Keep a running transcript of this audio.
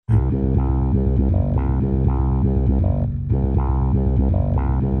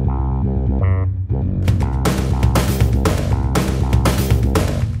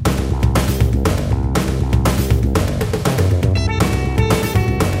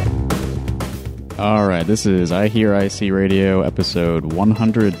All right, this is iHearIC Radio, episode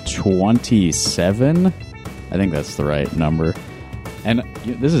 127. I think that's the right number. And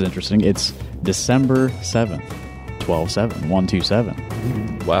this is interesting. It's December 7th, 12/7,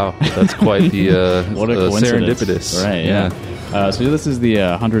 127. Wow, that's quite the what a coincidence. serendipitous. Right, yeah. So this is the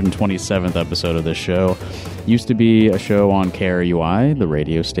 127th episode of this show. Used to be a show on KRUI, the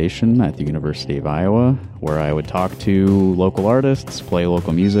radio station at the University of Iowa, where I would talk to local artists, play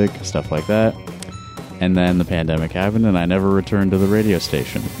local music, stuff like that. And then the pandemic happened, and I never returned to the radio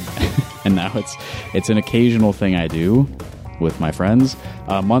station. And now it's an occasional thing I do with my friends,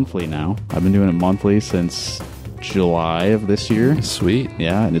 monthly now. I've been doing it monthly since July of this year. Sweet.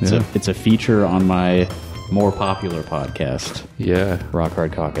 Yeah, and it's a feature on my more popular podcast. Yeah. Rock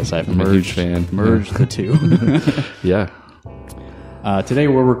Hard Caucus. I've I'm a huge fan. merged the two. Yeah. Today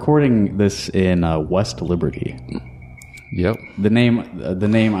we're recording this in West Liberty. Yep. The name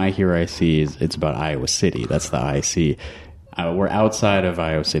iHearIC it's about Iowa City. That's the IC. We're outside of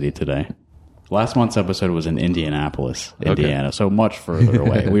Iowa City today. Last month's episode was in Indianapolis, Indiana, so much further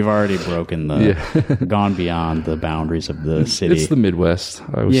away. We've already gone beyond the boundaries of the city. It's the Midwest.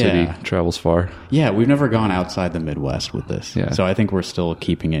 Iowa City travels far. Yeah, we've never gone outside the Midwest with this. Yeah. So I think we're still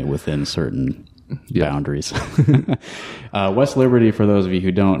keeping it within certain boundaries. West Liberty, for those of you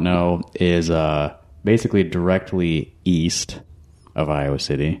who don't know, is basically directly east of Iowa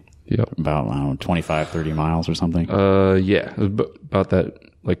City. Yep. About, I don't know, 25, 30 miles or something. Yeah. About that,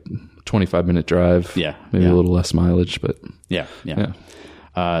 like 25-minute drive. Yeah. Maybe a little less mileage, but... Yeah.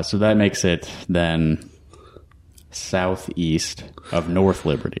 So that makes it then southeast of North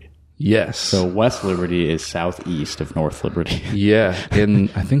Liberty. Yes. So West Liberty is southeast of North Liberty. Yeah.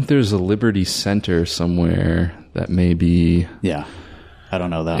 And I think there's a Liberty Center somewhere that may be... Yeah. I don't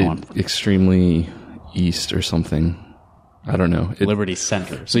know that one. Extremely east or something. I don't know. Liberty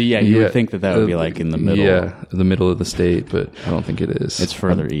Center. So you would think that would be like in the middle. Yeah, the middle of the state, but I don't think it is. It's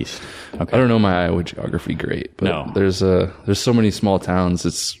further east. Okay. I don't know my Iowa geography great, but no. There's so many small towns.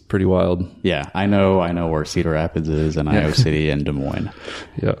 It's pretty wild. Yeah, I know where Cedar Rapids is, and Iowa City, and Des Moines.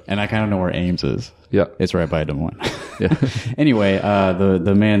 Yeah, and I kind of know where Ames is. Yeah, it's right by Des Moines. Yeah. Anyway,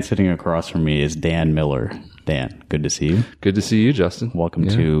 the man sitting across from me is Dan Miller. Dan, good to see you. Good to see you, Justin. Welcome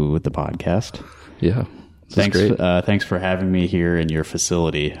to the podcast. Yeah. Thanks for having me here in your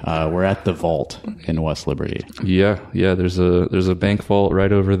facility. We're at the Vault in West Liberty. Yeah. There's a bank vault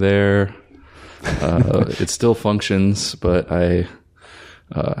right over there. It still functions, but I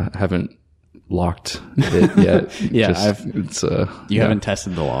haven't locked it yet. Yeah, you haven't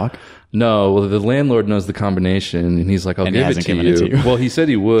tested the lock. No, well, the landlord knows the combination, and he's like, I'll give it to you. Well, he said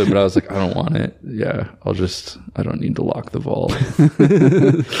he would, but I was like, I don't want it. Yeah, I don't need to lock the vault.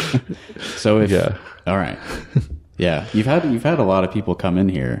 All right. Yeah, you've had a lot of people come in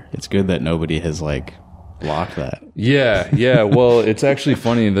here. It's good that nobody has locked that. Yeah. Well, it's actually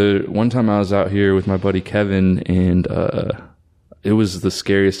funny. The one time I was out here with my buddy Kevin, and it was the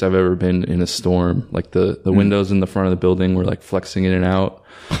scariest I've ever been in a storm. Like the windows in the front of the building were like flexing in and out.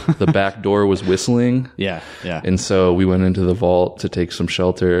 The back door was whistling. Yeah. And so we went into the vault to take some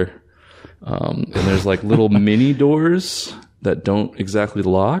shelter. And there's like little mini doors that don't exactly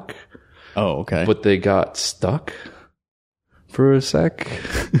lock. Oh, okay. But they got stuck for a sec.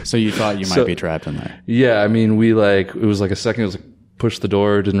 So you thought you might be trapped in there? Yeah. I mean, it was like a second. It was like, push the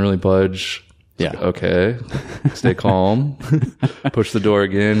door, didn't really budge. Yeah. Like, okay. Stay calm. Push the door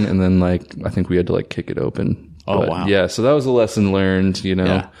again. And then I think we had to kick it open. Oh, wow. Yeah. So that was a lesson learned,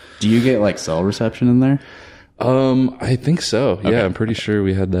 Yeah. Do you get cell reception in there? I think so. Okay. Yeah. I'm pretty sure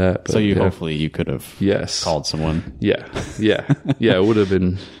we had that. But, so hopefully you could have called someone. Yeah. It would have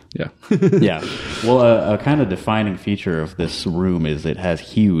been. Yeah. Yeah. Well, a kind of defining feature of this room is it has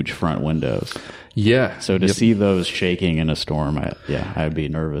huge front windows. Yeah. So to see those shaking in a storm, I'd be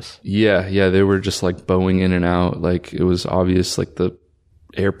nervous. Yeah. They were just bowing in and out. It was obvious the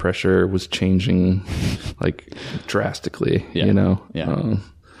air pressure was changing drastically, Yeah.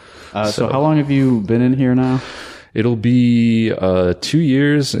 So how long have you been in here now? It'll be 2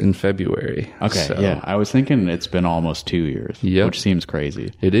 years in February. Okay, so. Yeah. I was thinking it's been almost 2 years, which seems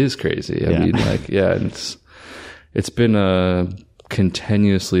crazy. It is crazy. I mean, it's been a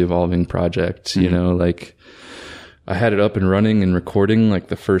continuously evolving project, I had it up and running and recording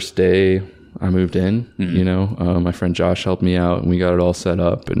the first day I moved in, my friend Josh helped me out and we got it all set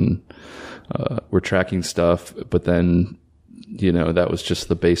up and we're tracking stuff, but then, that was just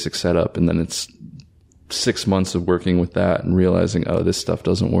the basic setup. And then it's 6 months of working with that and realizing, this stuff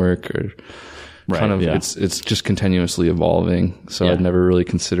doesn't work or it's just continuously evolving. So I'd never really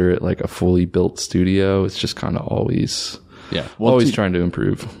consider it a fully built studio. It's just kind of always Yeah. Well, always trying to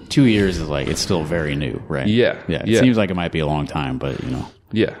improve. 2 years is like, it's still very new, right? Yeah. Yeah. It seems like it might be a long time, but, you know.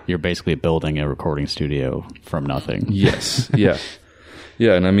 Yeah. You're basically building a recording studio from nothing. Yes. Yeah.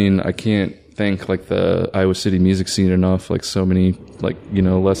 Yeah. And I mean, I can't thank like the Iowa City music scene enough. Like so many, like, you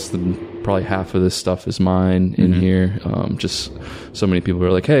know, less than probably half of this stuff is mine in here. Just so many people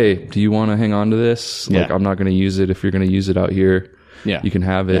are like, hey, do you want to hang on to this? Like, I'm not going to use it. If you're going to use it out here, you can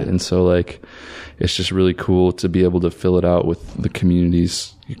have it. And so like, it's just really cool to be able to fill it out with the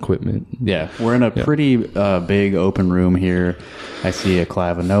community's equipment. Yeah. We're in a pretty big open room here. I see a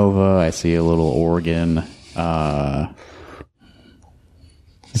clavinova. I see a little organ.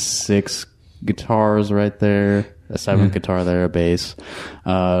 6 guitars right there. A 7th guitar there, a bass,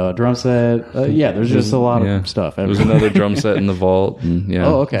 drum set. There's just a lot of stuff. There's another drum set in the vault. And,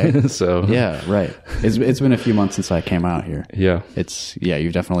 Oh, okay. So right. It's been a few months since I came out here. Yeah.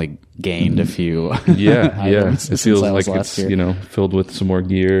 You've definitely gained a few. It feels like it's year. You know, filled with some more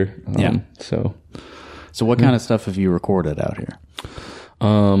gear. So what kind of stuff have you recorded out here?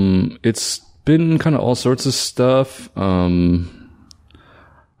 It's been kind of all sorts of stuff.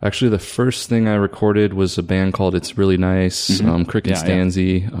 Actually, the first thing I recorded was a band called It's Really Nice, Crick and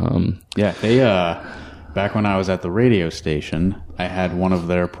Stanzy. They, back when I was at the radio station, I had one of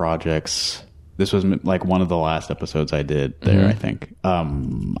their projects. This was like one of the last episodes I did there, I think. I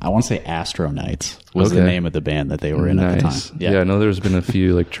want to say Astro Nights was the name of the band that they were in at the time. Yeah, I know there's been a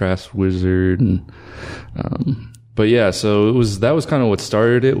few like Trash Wizard and, but yeah, so that was kind of what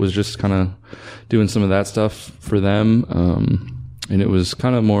started it, was just kind of doing some of that stuff for them. And it was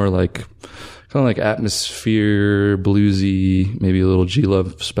kind of more like atmosphere, bluesy, maybe a little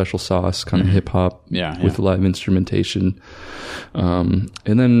G-Love special sauce, kind of hip hop with live instrumentation. And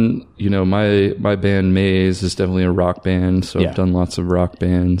then, you know, my band Maze is definitely a rock band. So I've done lots of rock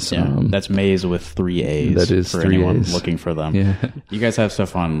bands. That's Maze with 3 A's. That is for 3 anyone A's. Looking for them. Yeah. You guys have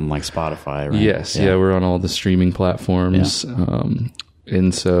stuff on like Spotify, right? Yes. Yeah. We're on all the streaming platforms.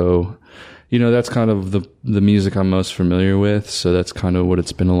 And so, you know, that's kind of the music I'm most familiar with. So that's kind of what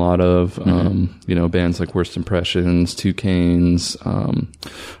it's been a lot of. You know, bands like Worst Impressions, Two Canes,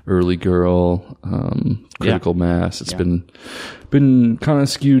 Early Girl, Critical Mass. It's been kind of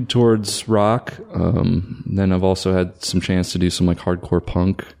skewed towards rock. Then I've also had some chance to do some like hardcore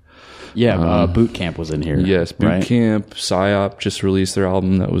punk. Boot Camp was in here. Yes, Boot Camp, Psyop just released their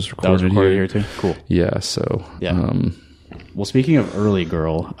album that was recorded here too. Cool. Yeah, so well, speaking of Early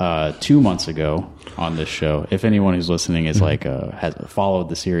Girl, 2 months ago on this show, if anyone who's listening is like has followed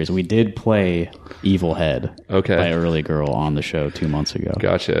the series, we did play Evil Head by Early Girl on the show 2 months ago.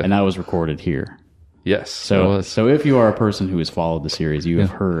 Gotcha. And that was recorded here. Yes. So if you are a person who has followed the series, you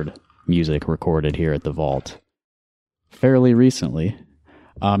have heard music recorded here at the Vault fairly recently.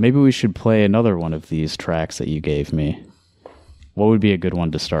 Maybe we should play another one of these tracks that you gave me. What would be a good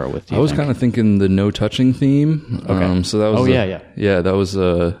one to start with? I was kind of thinking the No Touching theme. Okay. So that was that was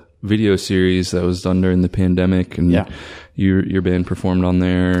a video series that was done during the pandemic, and your band performed on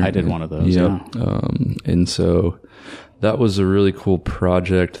there. I did one of those. Yeah. And so that was a really cool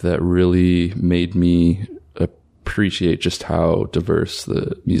project that really made me appreciate just how diverse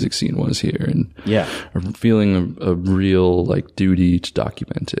the music scene was here, and feeling a real like duty to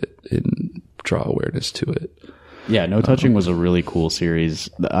document it and draw awareness to it. Yeah, No Touching was a really cool series.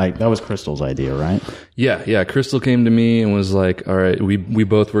 That was Crystal's idea, right? Yeah. Crystal came to me and was like, all right, we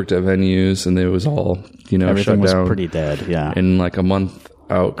both worked at venues, and it was all, you know, everything shut down. was pretty dead, yeah. And like a month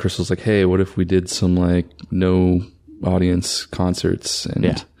out, Crystal's like, hey, what if we did some like no audience concerts?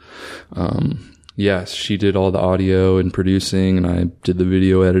 And she did all the audio and producing, and I did the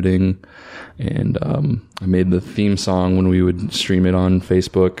video editing. And I made the theme song when we would stream it on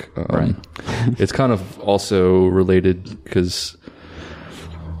Facebook. It's kind of also related because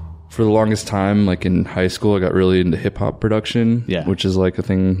for the longest time, like in high school, I got really into hip hop production, which is like a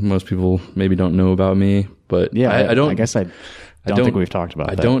thing most people maybe don't know about me. But I don't think we've talked about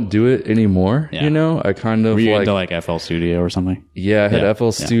that. I don't do it anymore. You know, I kind of were you into like FL Studio or something? Yeah, I had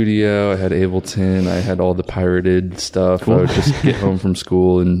FL Studio. I had Ableton. I had all the pirated stuff. Cool. I would just get home from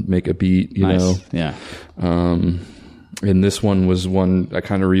school and make a beat. You know, and this one was one I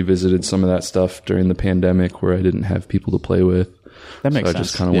kind of revisited some of that stuff during the pandemic where I didn't have people to play with. That makes sense. I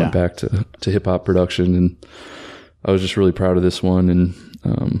just kind of went back to hip hop production, and I was just really proud of this one. And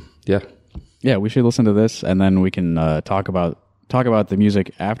we should listen to this, and then we can talk about the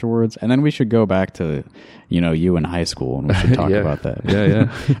music afterwards, and then we should go back to, you know, you in high school, and we should talk about that.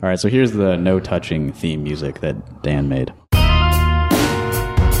 Yeah. All right, so here's the No Touching theme music that Dan made.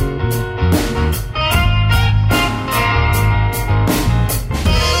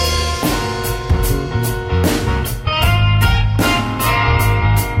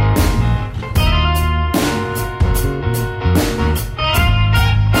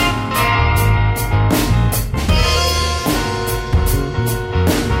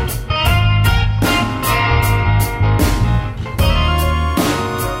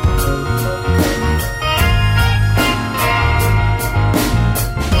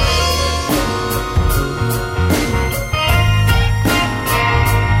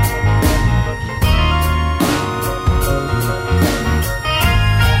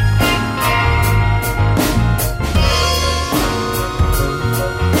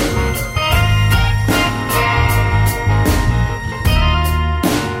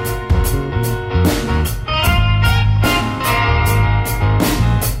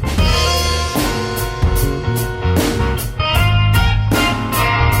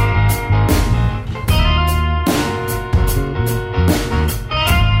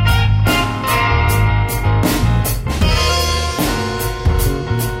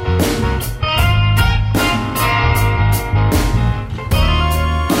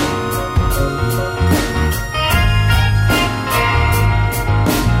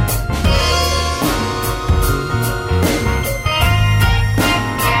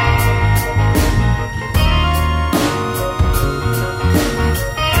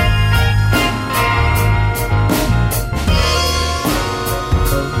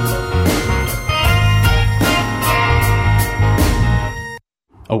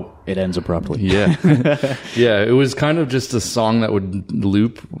 Oh, it ends abruptly. Yeah. Yeah, it was kind of just a song that would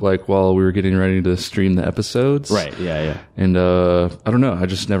loop like while we were getting ready to stream the episodes. Right, yeah. And I don't know, I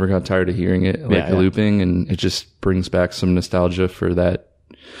just never got tired of hearing it looping, and it just brings back some nostalgia for that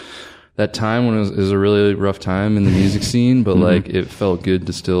time when it was a really rough time in the music scene, but like it felt good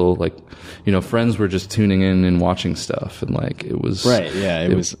to still like, you know, friends were just tuning in and watching stuff, and like it was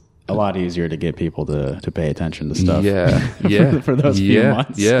it was a lot easier to get people to pay attention to stuff. For those few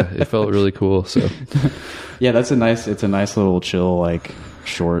months. It felt really cool. So yeah, it's a nice little chill, like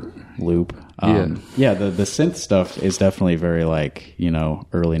short loop. The synth stuff is definitely very like, you know,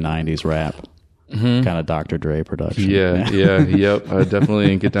 early 90s rap. Kind of Dr. Dre production. Yep. I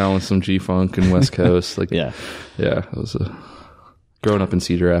definitely get down with some G-Funk and West Coast. Like, it was growing up in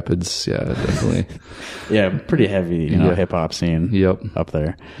Cedar Rapids. Yeah, definitely. Pretty heavy, you know, hip hop scene. Up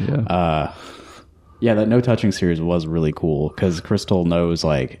there. That No Touching series was really cool because Crystal knows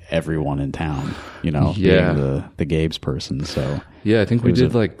like everyone in town, you know, being the Gabe's person. So I think we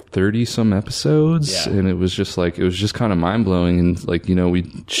did like 30 some episodes, and it was just kind of mind blowing. And like, you know,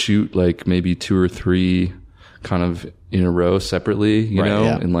 we'd shoot like maybe 2 or 3 kind of in a row separately, you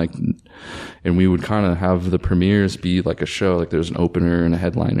know, and we would kind of have the premieres be like a show, like there's an opener and a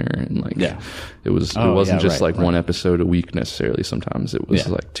headliner, and like it wasn't just one episode a week necessarily. Sometimes it was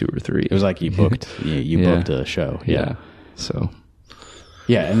like 2 or 3. It was like you booked booked a show. So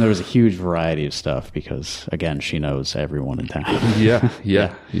and there was a huge variety of stuff because again, she knows everyone in town.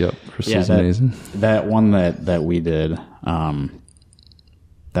 Crystal's amazing. That one that we did, that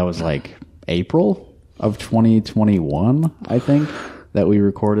was like April of 2021, I think, that we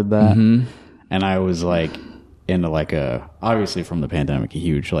recorded that. And I was like into like obviously from the pandemic, a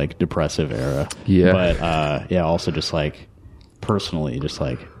huge like depressive era. But also just like personally, just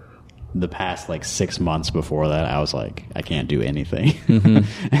like the past like 6 months before that, I was like, I can't do anything.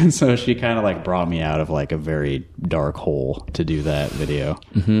 And so she kind of like brought me out of like a very dark hole to do that video.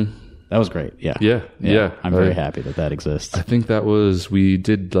 That was great. I'm very happy that exists. I think we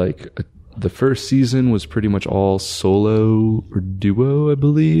did like the first season was pretty much all solo or duo, I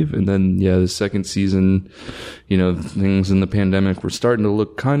believe. And then, the second season, you know, things in the pandemic were starting to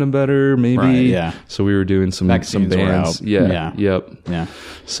look kind of better, maybe. Right, So we were doing some bands.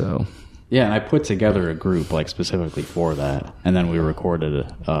 So. Yeah, and I put together a group like specifically for that, and then we recorded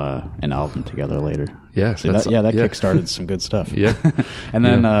an album together later. Yeah, so that kickstarted some good stuff. And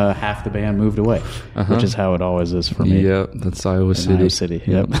then half the band moved away, which is how it always is for me. Yeah, that's Iowa City.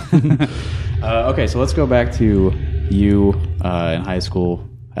 Yep. Okay, so let's go back to you in high school,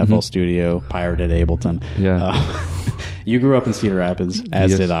 FL Studio, pirated Ableton. You grew up in Cedar Rapids,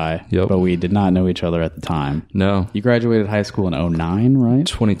 as did I, but we did not know each other at the time. No. You graduated high school in 2009, right?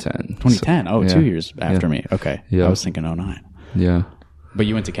 2010. 2010. So, 2 years after me. Okay. I was thinking 2009. Yeah. But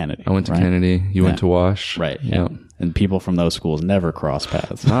you went to Kennedy. I went to Kennedy. You went to Wash. Right. Yeah. And people from those schools never cross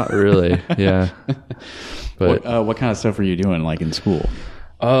paths. Not really. Yeah. But what kind of stuff were you doing like in school?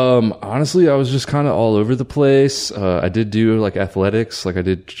 Honestly, I was just kind of all over the place. I did do like athletics, like I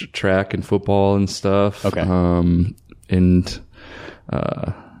did track and football and stuff. Okay. I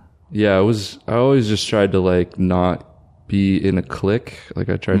always just tried to like not be in a clique. Like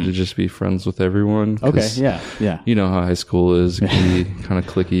I tried to just be friends with everyone. Okay. Yeah. You know how high school is, it can be kind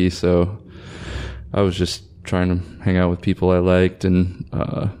of cliquey. So I was just trying to hang out with people I liked, and,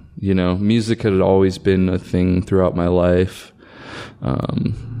 you know, music had always been a thing throughout my life.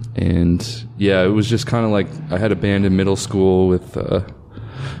 It was just kind of like I had a band in middle school with,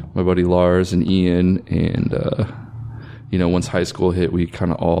 my buddy Lars and Ian, and, you know, once high school hit, we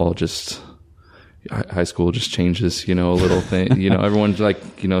kind of all just, high school just changes, you know, a little thing, you know, everyone's like,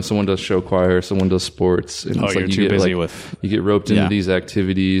 you know, someone does show choir, someone does sports. And it's you're like too busy with... You get roped into these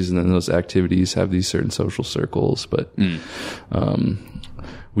activities, and then those activities have these certain social circles. But,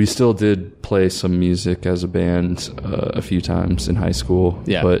 we still did play some music as a band a few times in high school.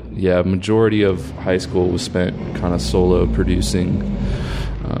 Yeah. But majority of high school was spent kind of solo producing,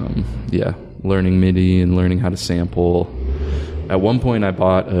 learning MIDI and learning how to sample. At one point, I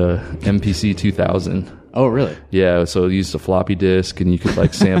bought a MPC 2000. Oh, really? Yeah, so it used a floppy disk, and you could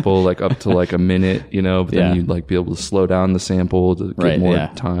like sample like up to like a minute, you know, but then you'd like be able to slow down the sample to get more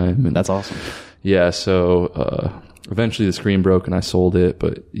time. And that's awesome. Yeah, so eventually the screen broke and I sold it,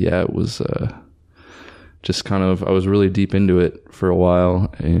 but it was just kind of, I was really deep into it for a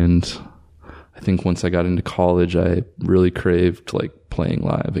while, and I think once I got into college, I really craved like playing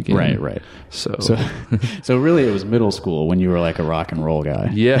live again. Right. So really it was middle school when you were like a rock and roll guy.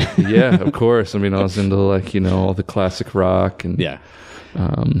 Yeah, of course. I mean, I was into like, you know, all the classic rock and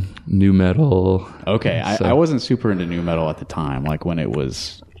new metal. Okay, I wasn't super into new metal at the time, like when it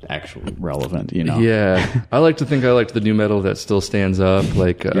was actually relevant, you know. Yeah, I like to think I liked the new metal that still stands up.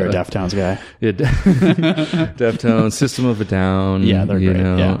 Like you're a Deftones guy. Yeah, Deftones, System of a Down. Yeah, they're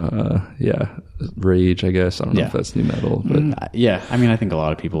great. Rage. I guess I don't know if that's new metal, but yeah. I mean, I think a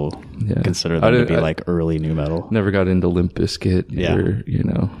lot of people consider them to be like early new metal. Never got into Limp Bizkit or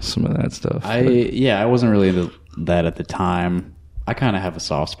some of that stuff. I wasn't really into that at the time. I kind of have a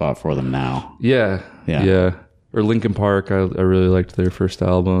soft spot for them now. Yeah. Or Linkin Park, I really liked their first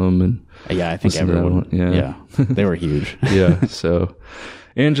album, and I think everyone. Yeah, they were huge. So,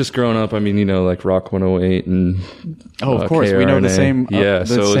 and just growing up, I mean, like Rock 108 and of course KRNA. We know the same.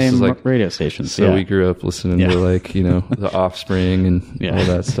 So same like radio stations. So we grew up listening to like the Offspring and all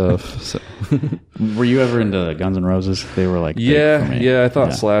that stuff. So. Were you ever into Guns N' Roses? They were like I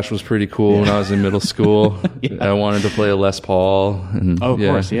thought Slash was pretty cool when I was in middle school. I wanted to play a Les Paul. And, of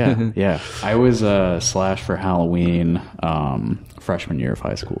course, yeah. I was Slash for Halloween freshman year of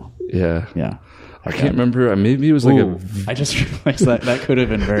high school. Yeah. I can't remember. Maybe it was like I just realized that could have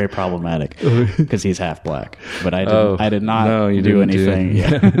been very problematic because he's half black. But I did not do anything.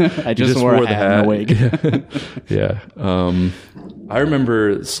 I just wore a hat and a wig. I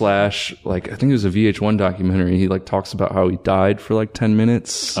remember Slash, like, I think it was a VH1 documentary. He like talks about how he died for like 10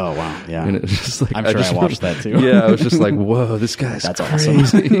 minutes. Oh, wow. Yeah. And it was just like, I'm sure I watched that too. Yeah. I was just like, whoa, this guy's crazy.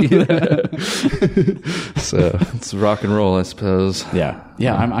 Awesome. So it's rock and roll, I suppose. Yeah.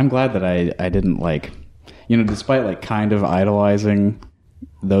 I'm glad that I didn't like, despite like kind of idolizing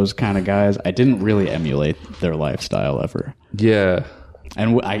those kind of guys, I didn't really emulate their lifestyle ever. Yeah.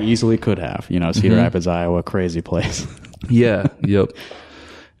 And I easily could have, Cedar Rapids, Iowa, crazy place. Yeah. Yep.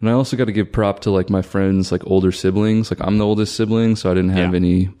 And I also got to give prop to like my friends, like older siblings. Like I'm the oldest sibling, so I didn't have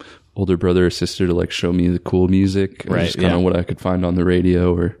any older brother or sister to like show me the cool music. Right. Just kind of what I could find on the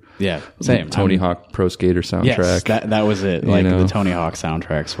radio or same Tony Hawk Pro Skater soundtrack. Yes, that was it. Like the Tony Hawk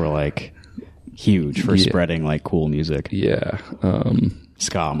soundtracks were like huge for spreading like cool music. Yeah.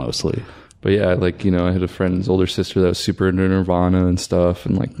 Ska mostly. But yeah, like, I had a friend's older sister that was super into Nirvana and stuff,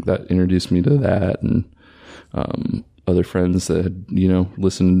 and like that introduced me to that, and other friends that had,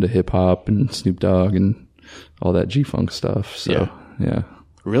 listened to hip hop and Snoop Dogg and all that G-Funk stuff. So, yeah.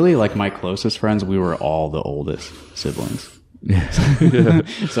 Really, like my closest friends, we were all the oldest siblings.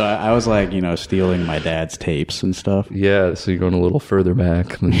 So I was like, stealing my dad's tapes and stuff. Yeah, so you're going a little further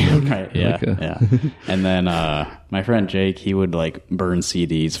back. Than right, yeah. And then my friend Jake, he would like burn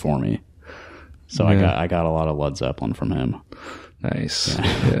CDs for me. So I got a lot of Led Zeppelin from him. Nice.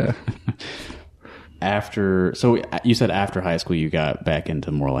 Yeah. So you said after high school you got back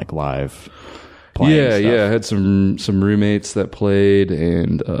into more like live playing stuff. Yeah. I had some roommates that played,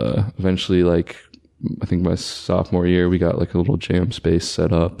 and eventually, like I think my sophomore year, we got like a little jam space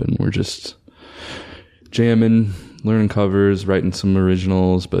set up, and we're just jamming, learning covers, writing some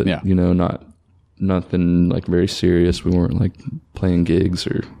originals, but nothing like very serious. We weren't like playing gigs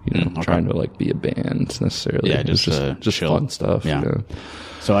or trying to like be a band necessarily. Yeah, just fun stuff. Yeah.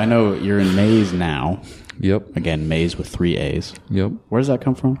 So I know you're in Maze now. Yep. Again, Maze with 3 A's. Yep. Where does that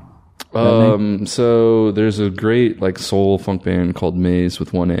come from? So there's a great like soul funk band called Maze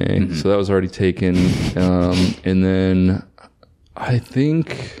with 1 A. Mm-hmm. So that was already taken. And then I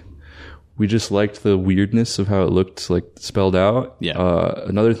think we just liked the weirdness of how it looked like spelled out. Yeah.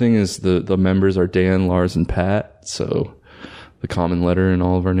 Another thing is the members are Dan, Lars, and Pat. So the common letter in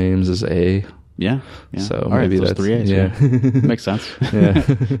all of our names is A. Yeah. So all maybe right, that's 3 A's. Yeah. Makes sense. Yeah.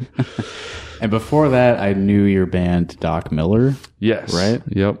 And before that, I knew your band Doc Miller. Yes. Right?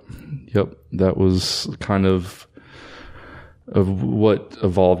 Yep. That was kind of what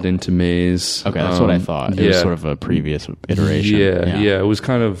evolved into Maze. Okay, that's what I thought. It was sort of a previous iteration. Yeah. It was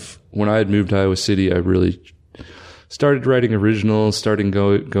kind of, when I had moved to Iowa City, I really started writing originals, starting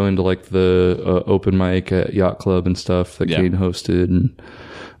going to like the open mic at Yacht Club and stuff that Kane hosted, and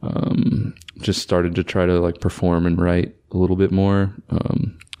just started to try to like perform and write a little bit more.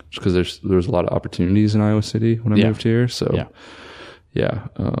 Because there was a lot of opportunities in Iowa City when I moved here. So it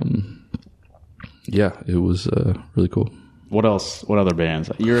was really cool. What else? What other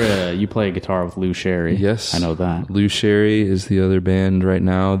bands? You play guitar with Lou Sherry. Yes, I know that. Lou Sherry is the other band right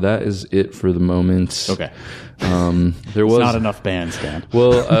now. That is it for the moment. Okay. There was not enough bands, Dan.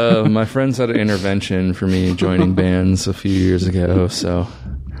 Well, my friends had an intervention for me joining bands a few years ago, so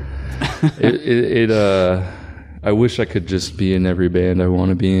I wish I could just be in every band I want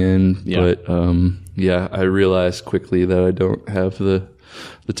to be in, but I realized quickly that I don't have the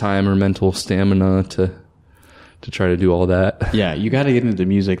time or mental stamina to to try to do all that. Yeah, you got to get into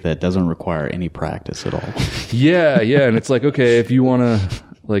music that doesn't require any practice at all. Yeah, and it's like, okay, if you want to,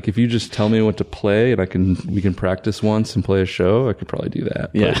 like, if you just tell me what to play and we can practice once and play a show, I could probably do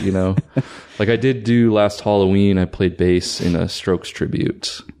that. Yeah. But, you know, like I did do last Halloween, I played bass in a Strokes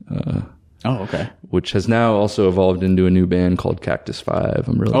tribute. Okay. Which has now also evolved into a new band called Cactus 5.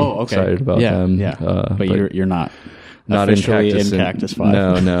 I'm really excited about them. Yeah, but you're not officially in Cactus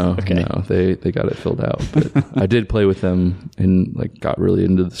 5. No, Okay. no. They got it filled out. But I did play with them and like got really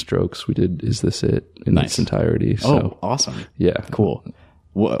into the Strokes. We did Is This It in its entirety. So, awesome. Yeah. Cool.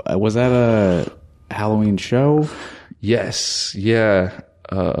 Was that a Halloween show? Yes. Yeah.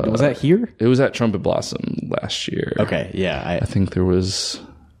 Was that here? It was at Trumpet Blossom last year. Okay. Yeah. I think there was...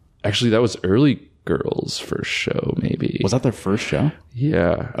 Actually, that was Early Girls' first show, maybe. Was that their first show?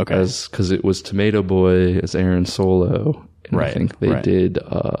 Yeah. Okay. Because it was Tomato Boy as Aaron solo. And Right. I think they did...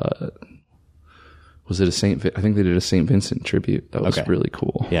 was it I think they did a St. Vincent tribute. That was really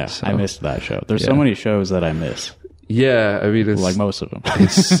cool. Yeah, So, I missed that show. There's so many shows that I miss. Yeah, I mean, it's Like most of them.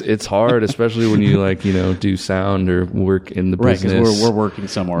 it's hard, especially when you like, you know, do sound or work in the business. Right, because we're working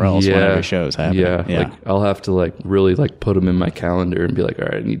somewhere else when every show's happening. Yeah, like I'll have to like really like put them in my calendar and be like, all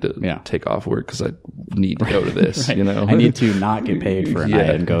right, I need to take off work because I need to go to this. Right. You know, I need to not get paid for a night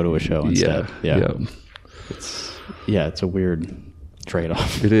and go to a show instead. Yeah. It's a weird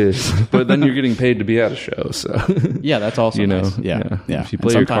trade-off. It is, but then you're getting paid to be at a show, so yeah, that's also you know, nice. Yeah. If you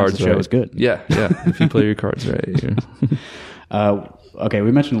play your cards the show is good. Yeah. If you play your cards right. Okay,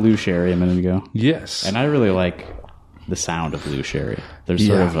 we mentioned Lou Sherry a minute ago. Yes, and I really like the sound of Lou Sherry. There's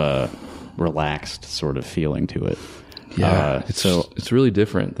sort of a relaxed sort of feeling to it. Yeah, it's really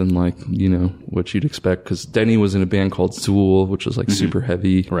different than like, you know, what you'd expect, because Denny was in a band called Zool, which was like super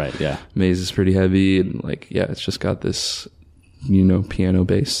heavy. Right. Yeah. Maze is pretty heavy, and like it's just got this, you know, piano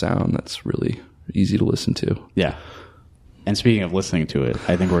based sound that's really easy to listen to. Yeah. And speaking of listening to it,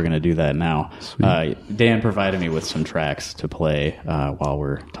 I think we're going to do that now. Dan provided me with some tracks to play while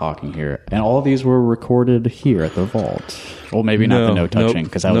we're talking here. And all of these were recorded here at the Vault. Well, maybe not the No Touching,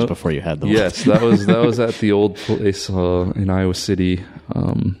 because that was before you had the Vault. Yes, that was at the old place in Iowa City.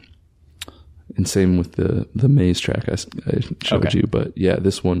 And same with the Maze track I showed you. But yeah,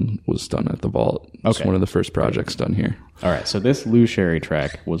 this one was done at the Vault. It's one of the first projects done here. All right, so this Lou Sherry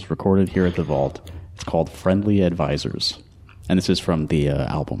track was recorded here at the Vault. It's called Friendly Advisors. And this is from the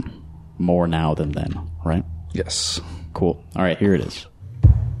album More Now Than Then, right? Yes. Cool. All right, here it is.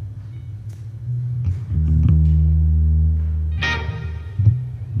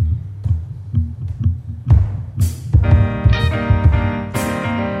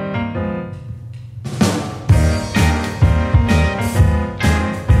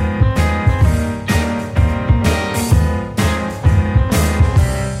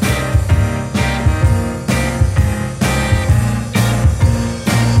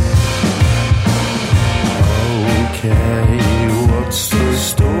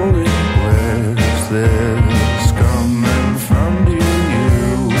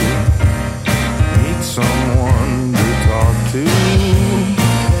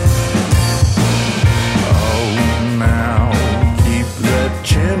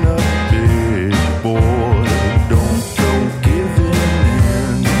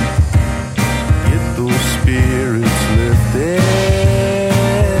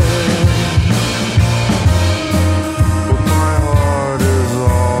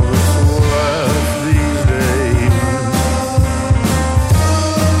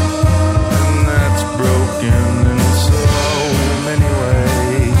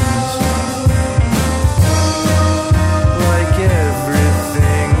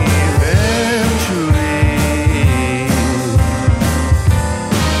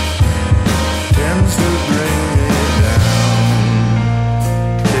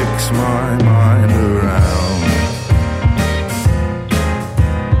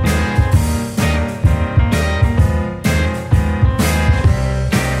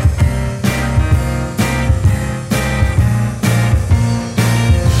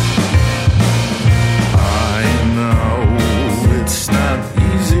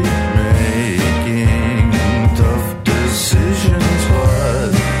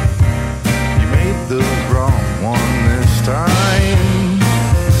 The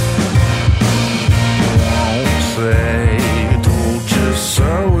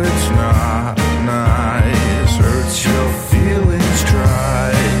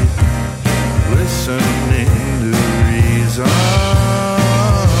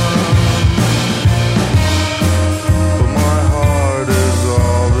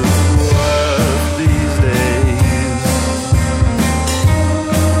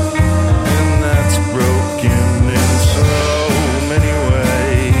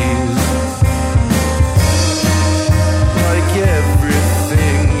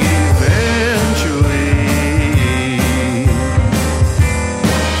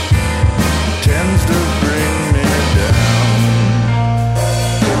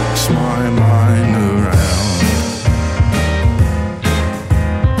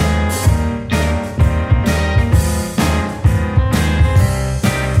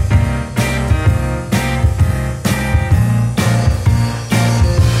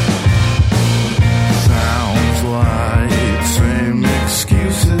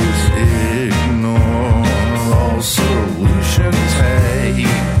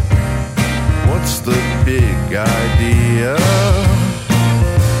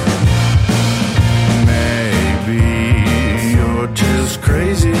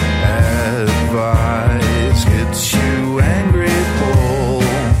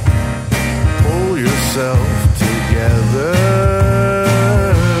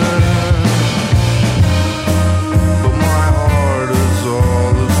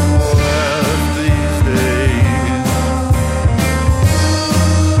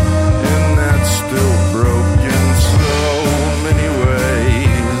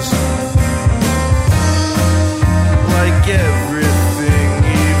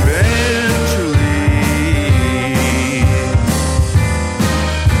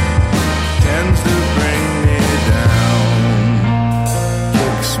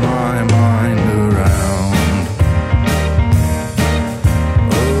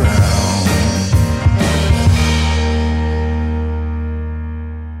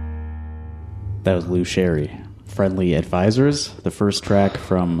That was Lou Sherry. Friendly Advisors, the first track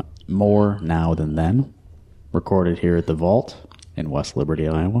from More Now Than Then, recorded here at the Vault in West Liberty,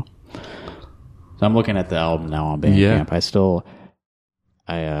 Iowa. So I'm looking at the album now on Bandcamp.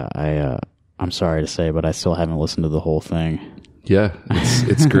 I'm sorry to say, but I still haven't listened to the whole thing. Yeah,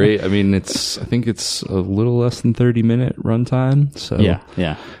 it's great. I mean, I think it's a little less than 30-minute runtime. So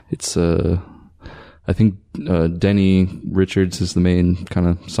yeah. It's I think Denny Richards is the main kind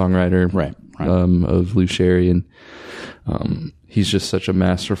of songwriter, right. Of Lou Sherry, and he's just such a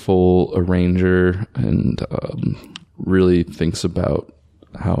masterful arranger and really thinks about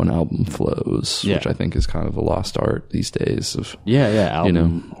how an album flows, which I think is kind of a lost art these days. Of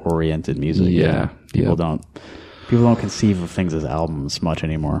album-oriented music. Yeah, people don't conceive of things as albums much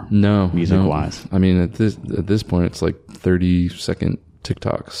anymore. No, music-wise. I mean, at this point, it's like 30-second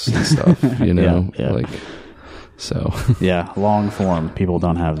TikToks and stuff. You know, yeah. So yeah, long form. People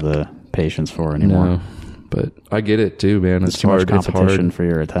don't have the patience for anymore. No, but I get it too, man. It's too hard. Much competition it's hard for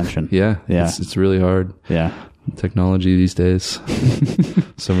your attention. Yeah. It's really hard. Yeah. Technology these days.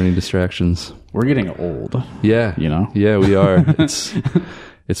 So many distractions. We're getting old. Yeah. You know? Yeah, we are. It's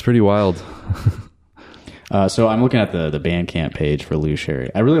pretty wild. So I'm looking at the Bandcamp page for Lou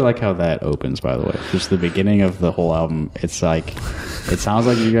Sherry. I really like how that opens, by the way. Just the beginning of the whole album. It's like, it sounds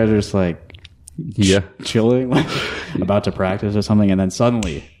like you guys are just like, chilling, like about to practice or something, and then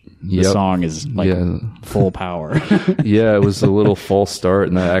suddenly the song is like full power. Yeah, it was a little false start,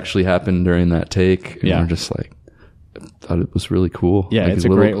 and that actually happened during that take. And we're just like, I thought it was really cool. Yeah, like it's a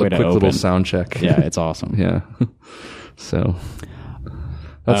great way to open. Quick little sound check. Yeah, it's awesome. Yeah. So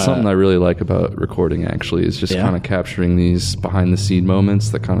that's something I really like about recording, actually, is just kind of capturing these behind the scene moments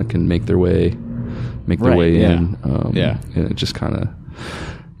that kind of can make their way in. And it just kind of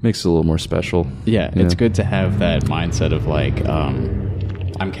makes it a little more special. Yeah, it's good to have that mindset of like,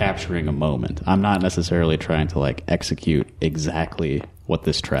 I'm capturing a moment. I'm not necessarily trying to like execute exactly what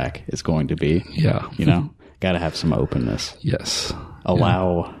this track is going to be. Yeah. You know, got to have some openness. Yes.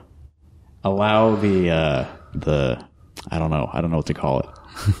 Allow the I don't know what to call it.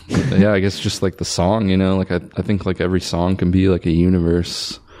 Yeah, I guess just like the song, you know, like I think like every song can be like a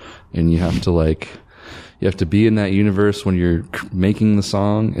universe, and you have to be in that universe when you're making the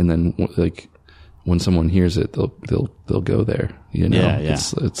song, and then like when someone hears it, they'll go there. You know,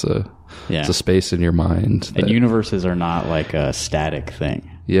 it's a space in your mind. And universes are not like a static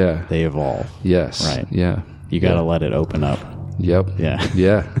thing. Yeah, they evolve. Yes. Right. Yeah. You got to let it open up. Yep. Yeah.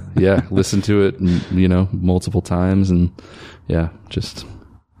 Yeah. Listen to it, you know, multiple times, and just.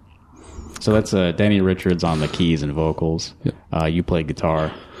 So that's Denny Richards on the keys and vocals. Yep. You play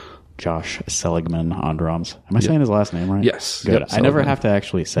guitar. Josh Seligman on drums. Am I saying his last name right? Yes. Good. Yep, I never have to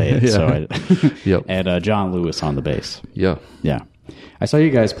actually say it. So Yep. And John Lewis on the bass. Yeah. Yeah. I saw you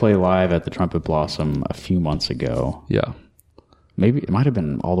guys play live at the Trumpet Blossom a few months ago. Yeah. Maybe it might have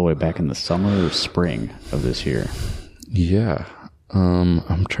been all the way back in the summer or spring of this year. Yeah.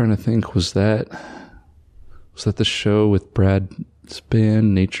 I'm trying to think. Was that the show with Brad's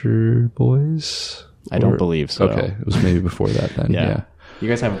band, Nature Boys? I don't believe so. Okay. It was maybe before that then. Yeah. You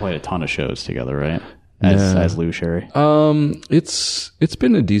guys haven't played a ton of shows together, right? As Lou Sherry? It's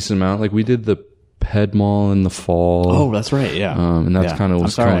been a decent amount. Like we did the Ped Mall in the fall. Oh, that's right. Yeah. And that's kind of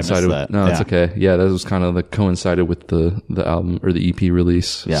was coincided with that. No, it's okay. Yeah, that was kind of coincided with the album or the EP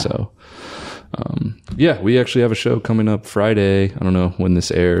release. Yeah. So we actually have a show coming up Friday. I don't know when this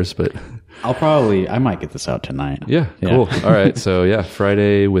airs, but I might get this out tonight. Yeah, cool. All right. So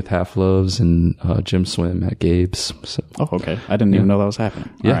Friday with Half Loves and Gym Swim at Gabe's. So. Oh, okay. I didn't even know that was happening.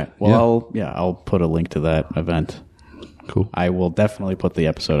 All right. Well, I'll put a link to that event. Cool. I will definitely put the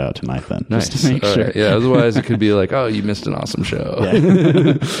episode out tonight then. Nice. Just to make sure. Right. Yeah. Otherwise it could be like, oh, you missed an awesome show.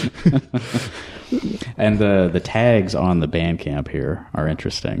 Yeah. And the tags on the Bandcamp here are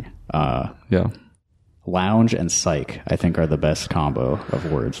interesting. Lounge and psych, I think, are the best combo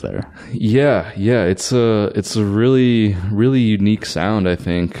of words there. Yeah. It's a really, really unique sound, I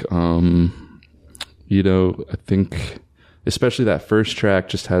think. You know, I think especially that first track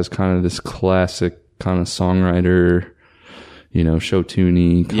just has kind of this classic kind of songwriter, you know, show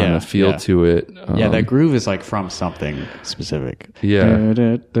tuney kind of feel to it. That groove is like from something specific. Yeah.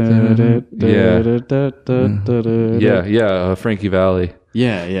 Frankie Valli.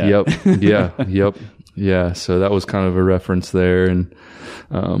 Yeah. Yep. Yeah. So that was kind of a reference there. And,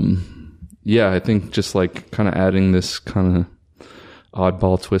 I think just like kind of adding this kind of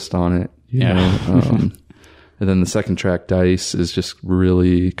oddball twist on it. You know? And then the second track, Dice, is just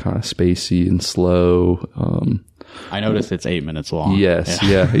really kind of spacey and slow. I noticed it's 8 minutes long. Yes.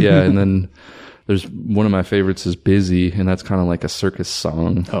 Yeah. And then There's one of my favorites is Busy, and that's kind of like a circus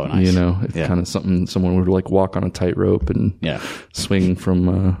song. Oh, nice. You know, it's kind of something someone would like walk on a tightrope and swing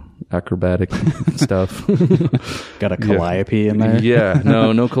from acrobatic stuff. Got a calliope in there? Yeah,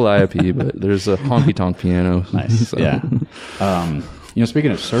 no calliope, but there's a honky-tonk piano. Nice, so. Yeah.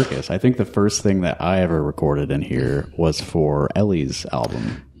 Speaking of circus, I think the first thing that I ever recorded in here was for Ellie's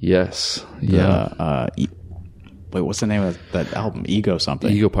album. Yes. Yeah. Wait, what's the name of that album? Ego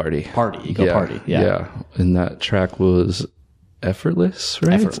something. Ego Party. Ego Party. Yeah. And that track was Effortless,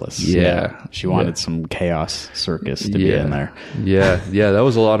 right? Effortless. Yeah. She wanted some chaos circus to be in there. Yeah. That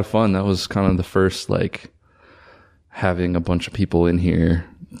was a lot of fun. That was kind of the first, like, having a bunch of people in here.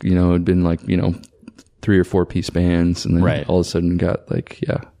 You know, it'd been like, 3 or 4 piece bands, and then all of a sudden got like,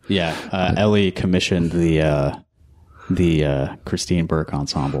 Ellie commissioned the Christine Burke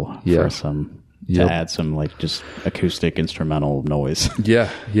ensemble for some. To add some like just acoustic instrumental noise. Yeah.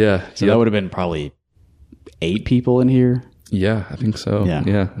 So that would have been probably 8 people in here. Yeah, I think so.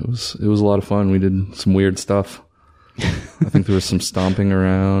 Yeah. It was a lot of fun. We did some weird stuff. I think there was some stomping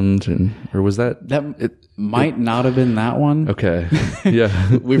around, or was that it might not have been that one. Okay.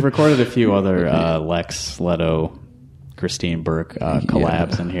 Yeah. We've recorded a few other Lex Leto, Christine Burke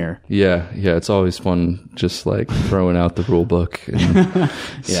collabs in here. Yeah, it's always fun just like throwing out the rule book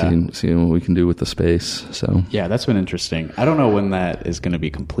and seeing what we can do with the space. So yeah, that's been interesting. I don't know when that is going to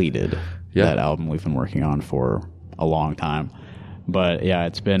be completed. Yeah. That album we've been working on for a long time. But yeah,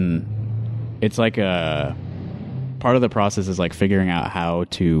 it's like a part of the process is like figuring out how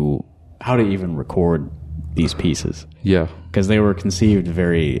to even record these pieces. Yeah. Because they were conceived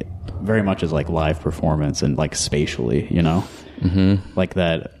very, very much as like live performance and like spatially, Mm-hmm. Like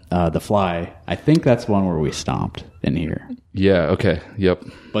that, The Fly, I think that's one where we stomped in here. Yeah, okay, yep.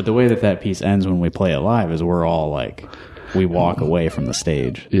 But the way that piece ends when we play it live is we're all like, we walk away from the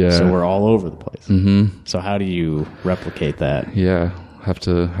stage. Yeah. So we're all over the place. Mm-hmm. So how do you replicate that? Yeah. Have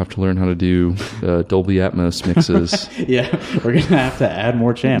to learn how to do Dolby Atmos mixes. Yeah, we're gonna have to add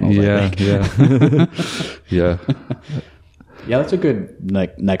more channels. Yeah. Yeah. Yeah, that's a good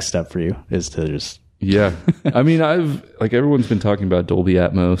next step for you is to just. Yeah, I mean, everyone's been talking about Dolby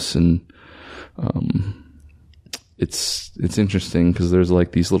Atmos, and it's interesting because there's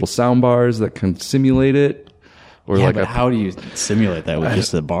like these little sound bars that can simulate it. Or but how do you simulate that with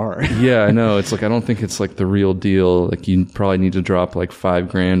just the bar? Yeah, I know. It's like, I don't think it's like the real deal. Like you probably need to drop like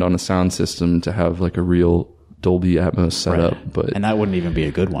 $5,000 on a sound system to have like a real Dolby Atmos setup. But and that wouldn't even be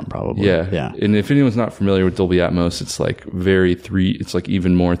a good one, probably. Yeah. And if anyone's not familiar with Dolby Atmos, it's like it's like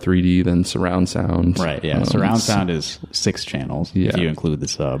even more 3D than surround sound. Right. Yeah. Surround sound is 6 channels if you include the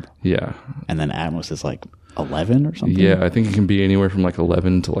sub. Yeah. And then Atmos is like 11 or something. Yeah, I think it can be anywhere from like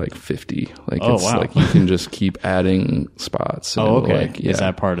 11 to like 50. Like like you can just keep adding spots. Okay. Like, Is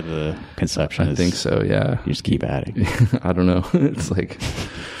that part of the conception? I think so. Yeah. You just keep adding. I don't know. It's like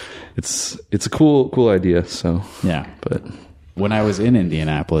it's a cool idea. So yeah. But when I was in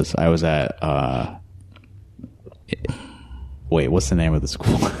Indianapolis, I was at wait, what's the name of the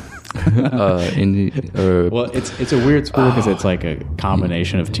school? Well, it's a weird school because it's like a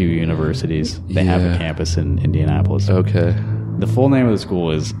combination of 2 universities. They have a campus in Indianapolis. Okay. The full name of the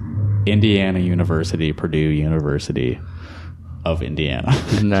school is Indiana University, Purdue University of Indiana.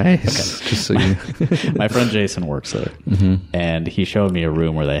 Nice. Okay. Just so you know. My friend Jason works there, and he showed me a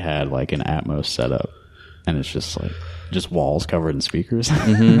room where they had like an Atmos setup, and it's just like walls covered in speakers.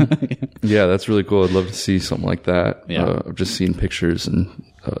 Yeah, that's really cool. I'd love to see something like that. Yeah. I've just seen pictures, and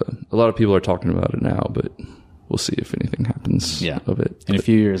a lot of people are talking about it now, but we'll see if anything happens of it. In a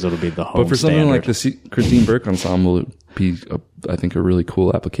few years, it'll be the home But for something like the Christine Burke Ensemble, it would be, I think, a really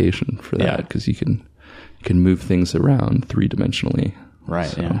cool application for that, because you can move things around 3-dimensionally. Right,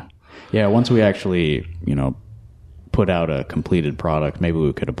 so. Yeah, once we actually, put out a completed product, maybe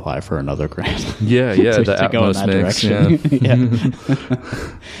we could apply for another grant. Yeah, to the go in that mix, direction. Yeah.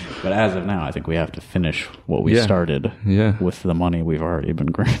 But as of now, I think we have to finish what we started with the money we've already been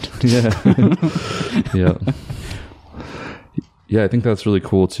granted. Yeah. Yeah, I think that's really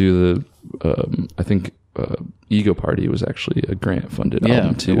cool too. I think Ego Party was actually a grant-funded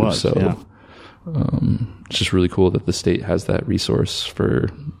album too. It was, so it's just really cool that the state has that resource for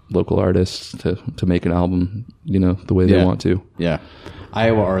local artists to make an album, the way they want to. Yeah.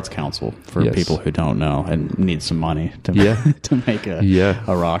 Iowa Arts Council, for people who don't know and need some money to make a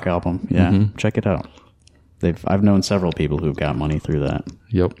rock album. Yeah. Check it out. I've known several people who've got money through that.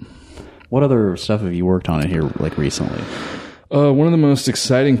 Yep. What other stuff have you worked on in here like recently? One of the most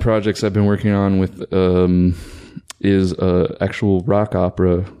exciting projects I've been working on with is an actual rock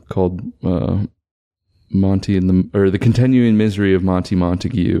opera called Monty and the Continuing Misery of Monty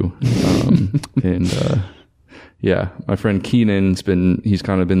Montague. And yeah, my friend Keenan's he's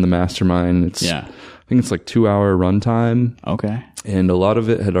kind of been the mastermind. I think it's like 2-hour runtime. Okay. And a lot of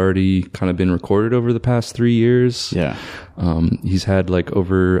it had already kind of been recorded over the past 3 years. Yeah. He's had like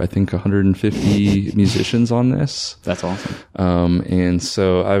over, I think, 150 musicians on this. That's awesome. And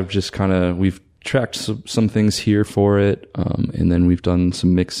so I've just we've tracked some things here for it. And then we've done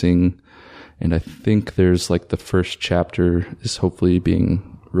some mixing. And I think there's like the first chapter is hopefully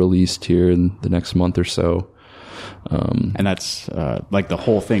being released here in the next month or so. And that's like the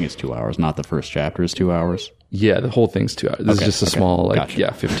whole thing is 2 hours, not the first chapter is 2 hours. Yeah, the whole thing's 2 hours. This is just a small,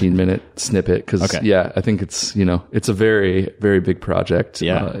 15-minute snippet. Cause I think it's, it's a very, very big project.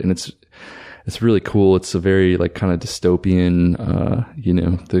 Yeah. And it's really cool. It's a very like kind of dystopian,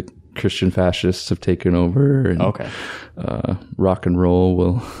 the Christian fascists have taken over and, rock and roll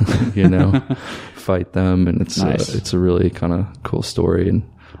will, fight them. And it's, nice. It's a really kind of cool story. And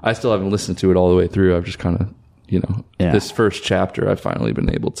I still haven't listened to it all the way through. I've just kind of, this first chapter, I've finally been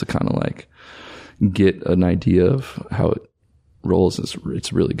able to kind of like get an idea of how it rolls.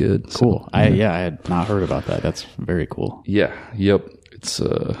 It's really good. Cool. So, I had not heard about that. That's very cool. Yeah. Yep. It's,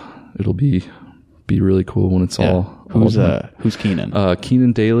 it'll be really cool when it's all who's Keenan?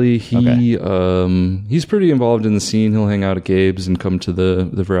 Keenan Daly. He's pretty involved in the scene. He'll hang out at Gabe's and come to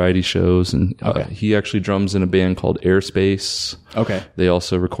the variety shows. And he actually drums in a band called Airspace. Okay. They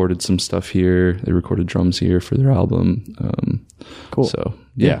also recorded some stuff here. They recorded drums here for their album. Cool. So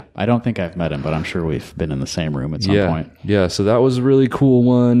yeah, I don't think I've met him, but I'm sure we've been in the same room at some point. Yeah. So that was a really cool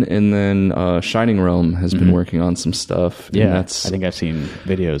one. And then Shining Realm has been working on some stuff. And I think I've seen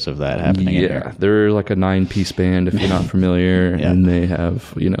videos of that happening. in here. They're like a 9-piece band if you're not familiar. And they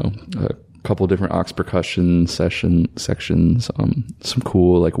have, a couple different aux percussion sections, some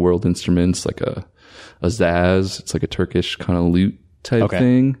cool like world instruments, like a zaz. It's like a Turkish kind of lute type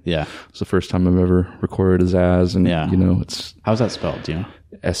thing. Yeah. It's the first time I've ever recorded a zaz. And, it's... How's that spelled? Do you know?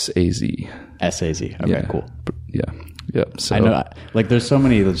 S-A-Z. S-A-Z. Okay, cool. Yeah. Yep. So I know, like, there's so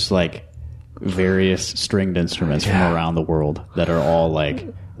many just like various stringed instruments from around the world that are all like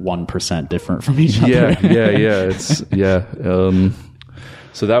 1% different from each other.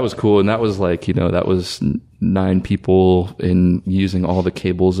 So that was cool. And that was like, that was 9 people in using all the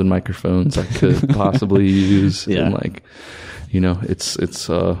cables and microphones I could possibly use. And like, it's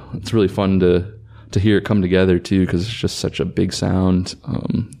really fun to hear it come together too, because it's just such a big sound.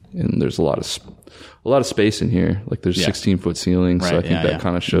 And there's a lot of space in here. Like there's 16-foot ceilings. So I think that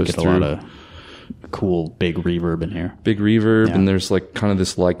kind of shows through. A lot of cool big reverb in here. Big reverb. And there's like kind of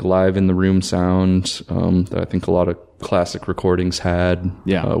this like live in the room sound, that I think a lot of classic recordings had.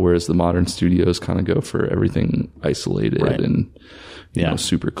 Whereas the modern studios kind of go for everything isolated and,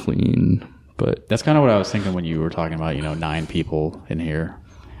 super clean. But that's kind of what I was thinking when you were talking about, 9 people in here,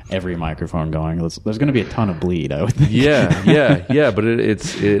 every microphone going. There's going to be a ton of bleed, I would think. But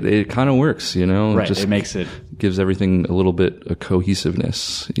it kind of works, Right. Just it makes it gives everything a little bit of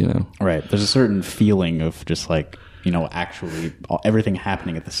cohesiveness, Right. There's a certain feeling of just like, actually everything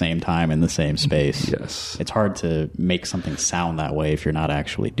happening at the same time in the same space. Yes. It's hard to make something sound that way if you're not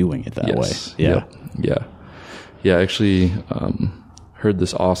actually doing it that way. Yeah. Yeah. I actually heard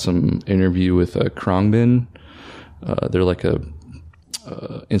this awesome interview with Krongbin. They're like a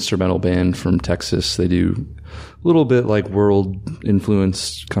instrumental band from Texas. They do a little bit like world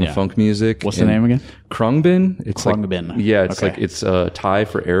influenced kind of funk music. What's the name again? Krongbin. It's Krongbin. Like, it's like it's Thai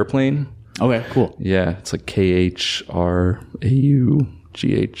for airplane. Okay, cool. Yeah, it's like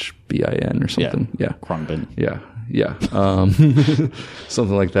KHRAUGHBIN or something. Yeah. Krongbin. Yeah.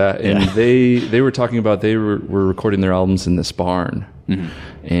 Something like that. And they were talking about they were recording their albums in this barn.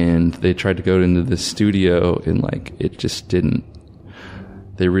 And they tried to go into this studio and like it just didn't.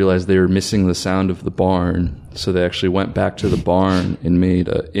 They realized they were missing the sound of the barn, so they actually went back to the barn and made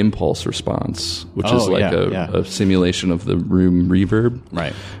an impulse response, which is like a simulation of the room reverb.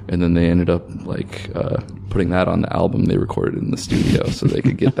 Right. And then they ended up like putting that on the album they recorded in the studio so they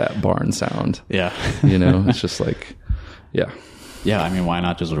could get that barn sound. Yeah. It's just like, yeah. Yeah, I mean, why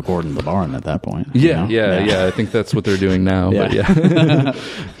not just record in the barn at that point? Yeah. I think that's what they're doing now. But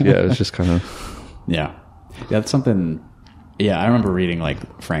it's just kind of... Yeah, that's something... Yeah, I remember reading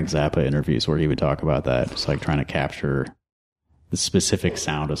like Frank Zappa interviews where he would talk about that, just like trying to capture the specific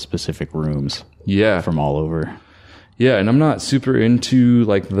sound of specific rooms. From all over. Yeah, and I'm not super into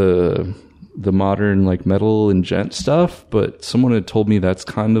like the modern like metal and gent stuff, but someone had told me that's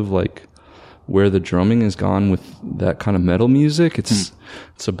kind of like where the drumming has gone with that kind of metal music. It's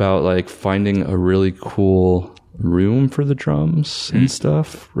about like finding a really cool room for the drums and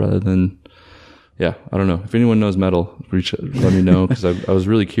stuff rather than yeah, I don't know if anyone knows metal, let me know, because I was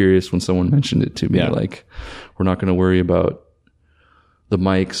really curious when someone mentioned it to me. Like, we're not going to worry about the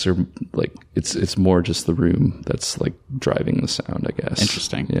mics, or like it's more just the room that's like driving the sound, I guess.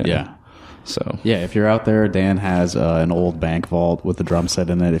 Interesting. Yeah. So yeah, if you're out there, Dan has an old bank vault with a drum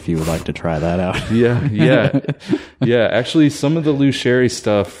set in it. If you would like to try that out. Yeah. Actually, some of the Lou Sherry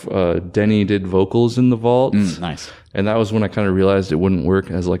stuff, Denny did vocals in the vault. Nice. And that was when I kind of realized it wouldn't work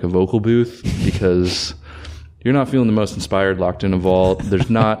as like a vocal booth, because you're not feeling the most inspired locked in a vault.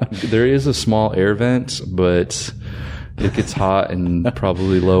 There is a small air vent, but it gets hot and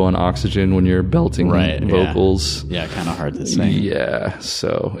probably low on oxygen when you're belting vocals. Yeah, kind of hard to sing. Yeah,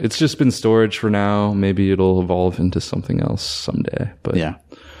 so it's just been storage for now. Maybe it'll evolve into something else someday. But yeah,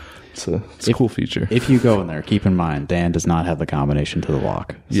 it's a cool feature. If you go in there, keep in mind, Dan does not have the combination to the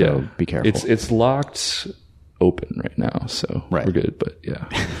lock. So be careful. It's locked open right now, so we're good. But yeah.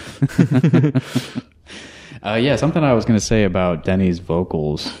 Something I was going to say about Denny's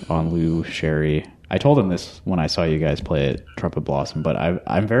vocals on Lou Sherry. I told him this when I saw you guys play at Trumpet Blossom, but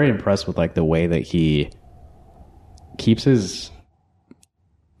I'm very impressed with like the way that he keeps his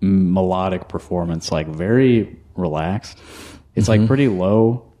melodic performance like very relaxed. It's like pretty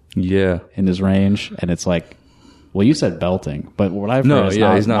low, in his range, and it's like, well, you said belting, but what I've heard is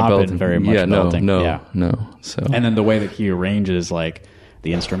he's not belting. Been very much belting. No. So, and then the way that he arranges like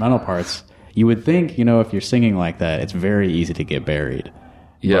the instrumental parts, you would think, if you're singing like that, it's very easy to get buried.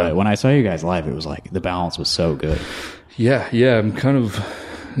 Yeah. But when I saw you guys live, it was like the balance was so good. Yeah. I'm kind of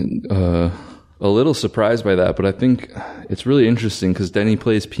a little surprised by that, but I think it's really interesting because Denny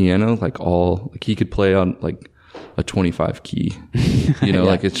plays piano like he could play on like a 25 key.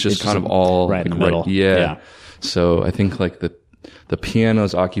 Like it's just kind of all right in the middle. Yeah. So I think like the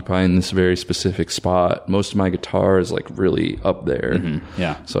piano's occupying this very specific spot. Most of my guitar is like really up there. Mm-hmm.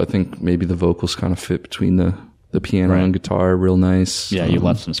 Yeah. So I think maybe the vocals kind of fit between the piano and guitar real nice. Yeah, you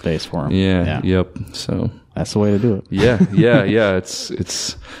left some space for him. Yeah. Yep. So that's the way to do it. Yeah.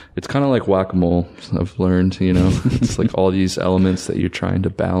 It's kind of like whack-a-mole. I've learned, it's like all these elements that you're trying to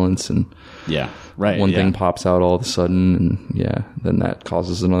balance, and one thing pops out all of a sudden, and then that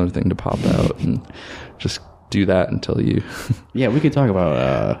causes another thing to pop out, and just do that until you. Yeah, we could talk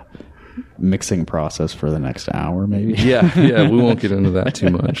about mixing process for the next hour, maybe. Yeah, we won't get into that too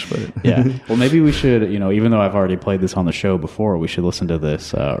much, but well, maybe we should, even though I've already played this on the show before, we should listen to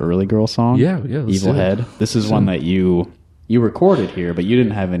this Early Girl song. Evil Head. This is one that you recorded here, but you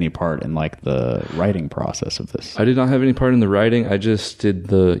didn't have any part in like the writing process of this. I did not have any part in the writing. I just did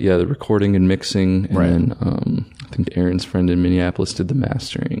the recording and mixing, and then I think Aaron's friend in Minneapolis did the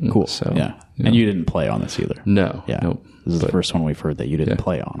mastering. Cool. So and you didn't play on this either. No. Nope. This is the first one we've heard that you didn't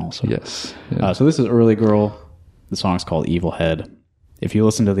play on also. Yes. So this is Early Girl. The song's called Evil Head. If you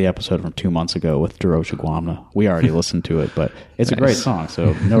listen to the episode from 2 months ago with Derosha Guamna, we already listened to it, but it's a great song,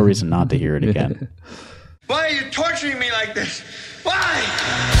 so no reason not to hear it again. Why are you torturing me like this?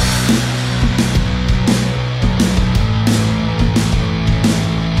 Why?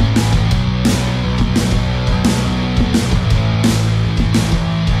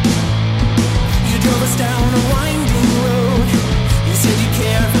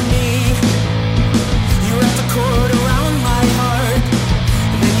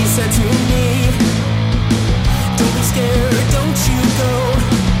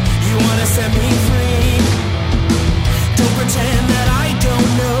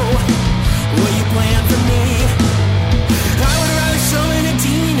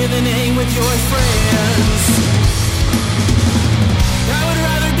 With your friends, I would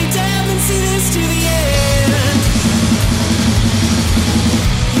rather be dead than see this to the end.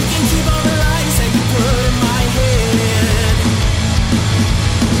 You can keep all the lies that you put in my head.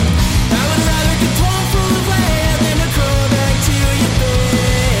 I would rather get torn full of lead than to crawl back to your bed.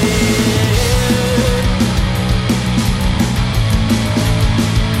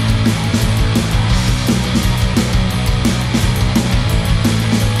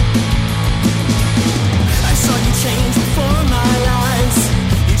 Change before my eyes.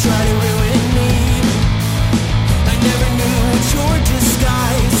 You try to ruin me. I never knew what your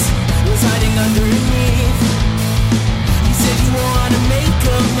disguise was hiding underneath. You said you want to make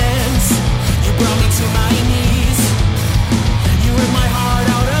amends. You brought me to my knees. You ripped my heart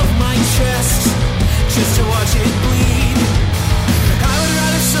out of my chest just to watch it bleed. I would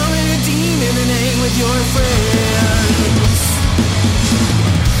rather summon a demon than hang with your friends.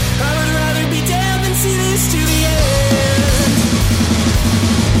 I would rather be dead than see this to the end.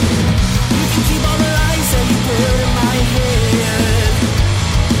 You can keep all the lies that you put in my head.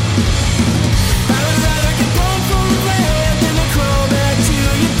 I would rather get blown full of lead than to crawl back to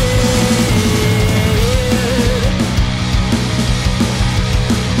your bed.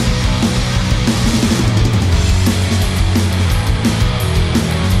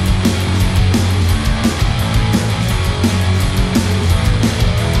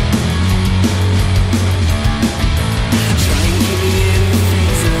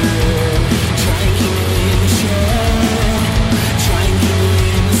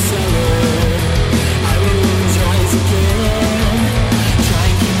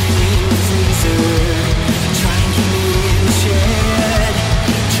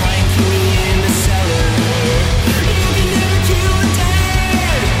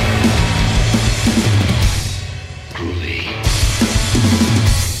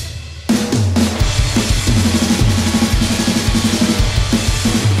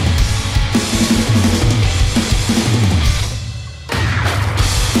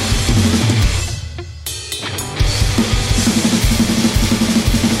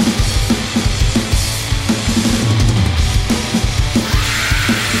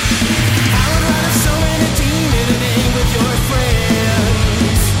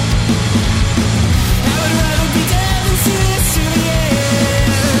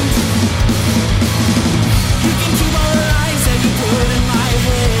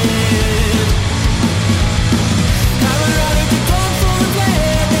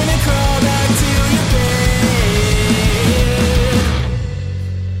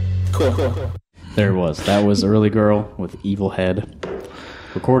 There it was. That was Early Girl with Evil Head.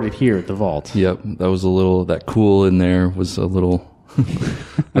 Recorded here at the Vault. Yep. That was a little, that cool in there was a little,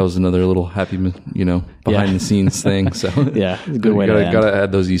 that was another little happy, behind the scenes thing. So yeah, good way to end. Gotta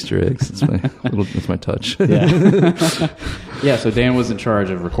add those Easter eggs. That's my touch. Yeah. Yeah. So Dan was in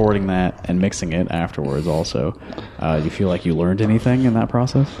charge of recording that and mixing it afterwards. Also, you feel like you learned anything in that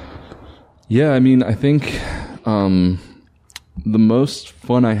process? Yeah. I mean, I think the most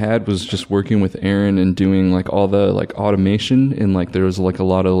fun I had was just working with Aaron and doing like all the like automation, and like there was like a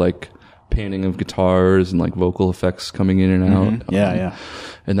lot of like panning of guitars and like vocal effects coming in and out. Yeah.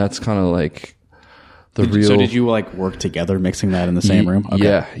 And that's kind of like the real. So did you like work together mixing that in the same room?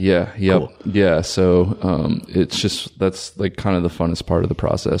 Okay. Yeah. Cool. Yeah. So, it's just, that's like kind of the funnest part of the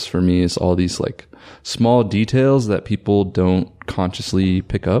process for me, is all these like small details that people don't consciously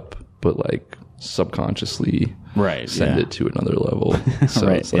pick up, but like subconsciously send it to another level. So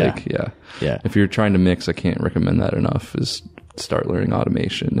it's like, if you're trying to mix, I can't recommend that enough, is start learning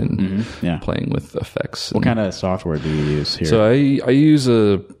automation and playing with effects. What kind of software do you use here? So I use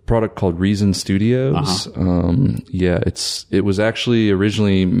a product called Reason Studios. It was actually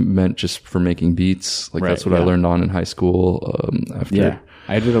originally meant just for making beats. Like that's what I learned on in high school.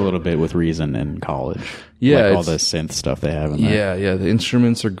 I did a little bit with Reason in college. Yeah, like all the synth stuff they have in there. Yeah. The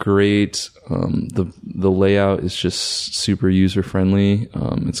instruments are great. The layout is just super user friendly.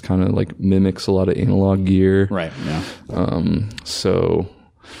 It's kind of like mimics a lot of analog gear. Right. Yeah. So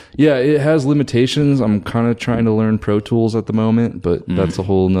yeah, it has limitations. I'm kind of trying to learn Pro Tools at the moment, but that's a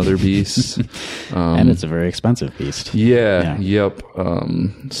whole nother beast. And it's a very expensive beast. Yep.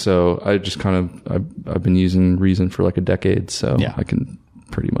 So I just I've been using Reason for like a decade, so I can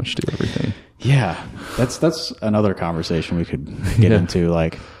pretty much do everything. Yeah. That's another conversation we could get into,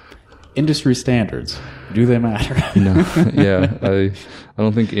 like industry standards. Do they matter? Yeah. I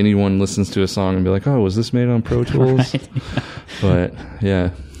don't think anyone listens to a song and be like, "Oh, was this made on Pro Tools?" Right. But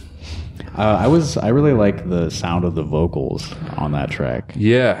yeah. I really like the sound of the vocals on that track.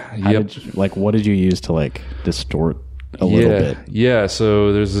 Yeah. What did you use to like distort a little bit? Yeah.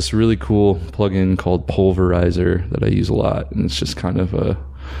 So there's this really cool plugin called Pulverizer that I use a lot, and it's just kind of a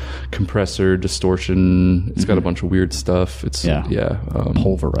compressor distortion. It's got a bunch of weird stuff. It's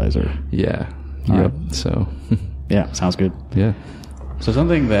Pulverizer. Yeah. All yep. right. So yeah, sounds good. Yeah. So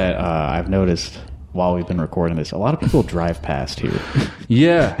something that I've noticed while we've been recording this, a lot of people drive past here.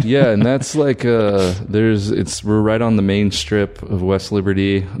 Yeah, and that's like we're right on the main strip of West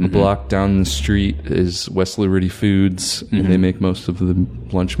Liberty. A block down the street is West Liberty Foods, and they make most of the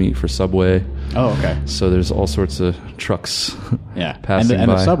lunch meat for Subway. Oh, okay. So there's all sorts of trucks passing and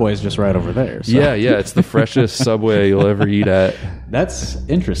by. the Subway's just right over there. So. Yeah, it's the freshest Subway you'll ever eat at. That's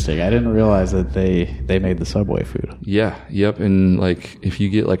interesting. I didn't realize that they made the Subway food. Yeah, yep. And like if you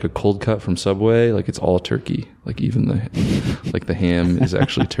get like a cold cut from Subway, like it's all turkey. Like even the ham is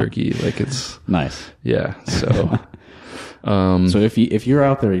actually turkey. Like it's nice. Yeah. So so if you're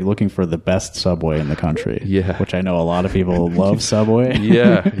out there looking for the best Subway in the country, which I know a lot of people love Subway.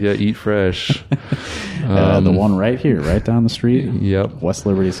 Eat fresh. The one right here, right down the street. Yep. West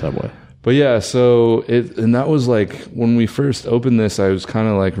Liberty Subway. But yeah, so and that was like when we first opened this, I was kind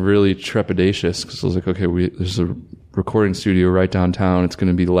of like really trepidatious because I was like, okay, there's a recording studio right downtown. It's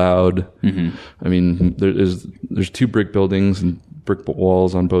going to be loud. I mean, there's two brick buildings and brick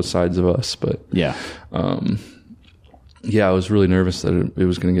walls on both sides of us, but I was really nervous that it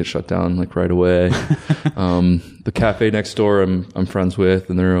was going to get shut down like right away. The cafe next door, I'm friends with,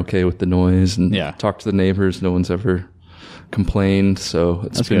 and they're okay with the noise, and talk to the neighbors. No one's ever complained, so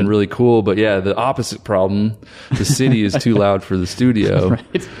it's been really cool. But yeah, the opposite problem, the city is too loud for the studio.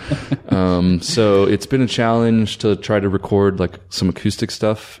 Right. So it's been a challenge to try to record like some acoustic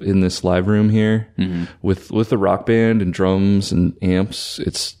stuff in this live room here with a rock band and drums and amps.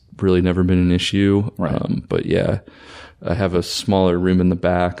 It's really never been an issue. Right. But yeah, I have a smaller room in the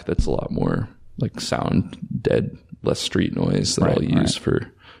back that's a lot more like sound dead, less street noise that I'll use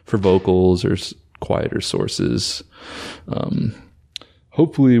for vocals or quieter sources.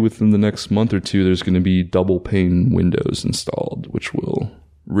 Hopefully within the next month or two, there's going to be double pane windows installed, which will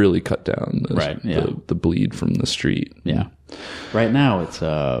really cut down the bleed from the street. Yeah. Right now it's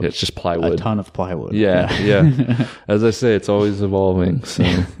just plywood. A ton of plywood. Yeah. As I say, it's always evolving. So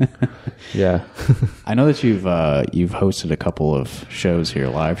yeah. I know that you've hosted a couple of shows here,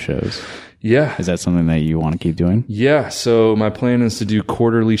 live shows. Yeah. Is that something that you want to keep doing? Yeah. So my plan is to do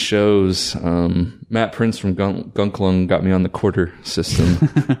quarterly shows. Matt Prince from Gunklung got me on the quarter system.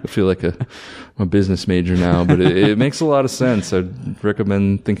 I feel like I'm a business major now, but it makes a lot of sense. I'd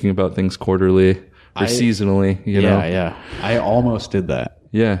recommend thinking about things quarterly or seasonally, you know? Yeah. I almost did that.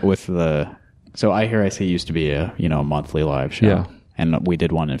 Yeah. With the So iHearIC used to be a monthly live show. Yeah. And we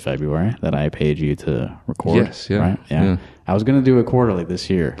did one in February that I paid you to record. Yes, yeah. Right? Yeah. I was going to do it quarterly this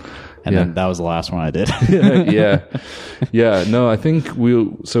year. And then that was the last one I did. Yeah. No, I think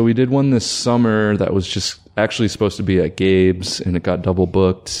we did one this summer that was just actually supposed to be at Gabe's, and it got double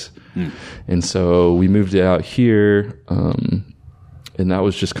booked. And so we moved it out here. And that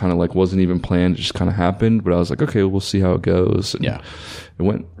was just kind of like, wasn't even planned. It just kind of happened. But I was like, okay, we'll see how it goes. And it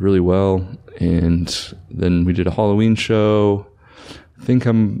went really well. And then we did a Halloween show. I think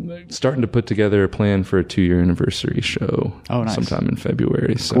I'm starting to put together a plan for a 2-year anniversary show. Oh, nice. Sometime in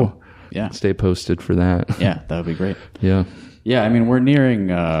February. So cool. Yeah. Stay posted for that. Yeah, that would be great. Yeah. Yeah, I mean, we're nearing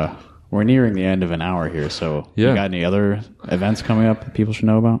the end of an hour here. So you got any other events coming up that people should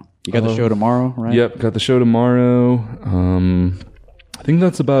know about? You got the show tomorrow, right? Yep, got the show tomorrow. I think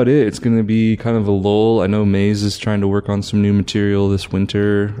that's about it. It's going to be kind of a lull. I know Maze is trying to work on some new material this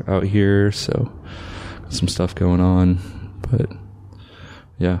winter out here, so got some stuff going on. But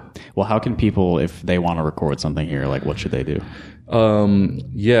yeah. Well, how can people, if they want to record something here, like what should they do?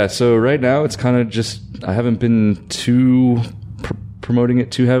 So right now it's kind of just, I haven't been too promoting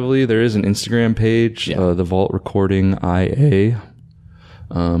it too heavily. There is an Instagram page, The Vault Recording IA.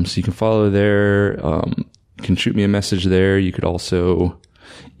 So you can follow there. You can shoot me a message there. You could also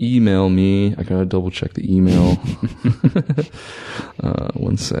email me. I gotta double check the email.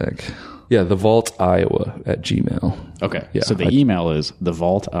 One sec. Yeah, thevaultiowa@gmail. Okay. Yeah, So the email is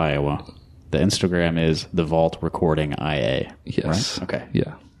thevaultiowa. The Instagram is thevaultrecordingia. Yes. Right? Okay.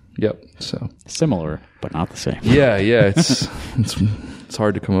 Yeah. Yep. So similar, but not the same. Yeah. It's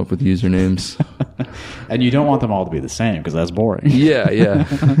hard to come up with usernames. And you don't want them all to be the same because that's boring. Yeah.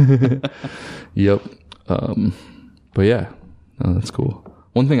 Yep. But yeah, that's cool.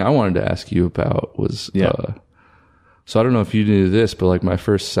 One thing I wanted to ask you about was, so I don't know if you knew this, but like my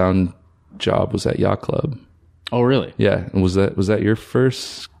first sound job was at Yacht Club. Oh, really? Yeah. And was that your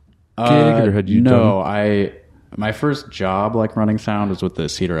first gig, or had you done? My first job like running sound was with the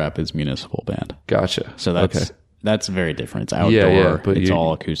Cedar Rapids Municipal Band. Gotcha. So that's very different. It's outdoor. But it's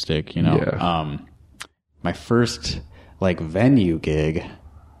all acoustic, you know. Yeah. My first like venue gig,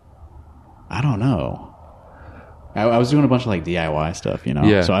 I don't know. I was doing a bunch of like DIY stuff, you know.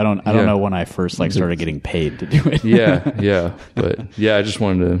 Yeah. So I don't know when I first like started getting paid to do it. Yeah. But yeah, I just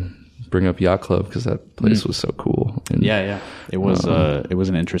wanted to bring up Yacht Club because that place was so cool. And, it was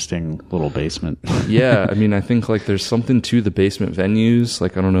an interesting little basement. Yeah, I mean, I think like there's something to the basement venues.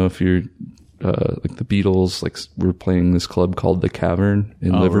 Like I don't know if you're like the Beatles, like were playing this club called the Cavern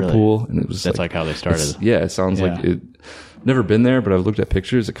in Liverpool, really? and it was that's like how they started. It sounds like it. Never been there, but I've looked at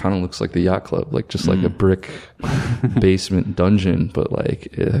pictures. It kind of looks like the Yacht Club, like just like a brick basement dungeon. But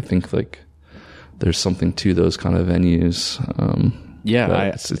like, I think like there's something to those kind of venues.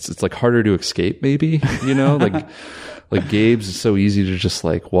 It's like harder to escape, maybe, you know, like Gabe's is so easy to just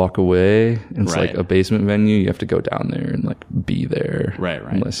like walk away. It's like a basement venue. You have to go down there and like be there. Right.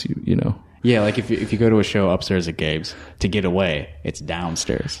 Unless you know. Yeah. Like if you go to a show upstairs at Gabe's, to get away, it's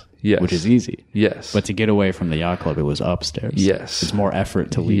downstairs. Yes. Which is easy. Yes. But to get away from the Yacht Club, it was upstairs. Yes. It's more effort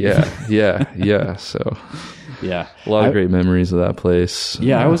to leave. Yeah. So yeah. A lot of great memories of that place.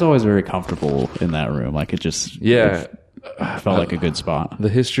 Yeah. I was always very comfortable in that room. Like it just, felt like a good spot. The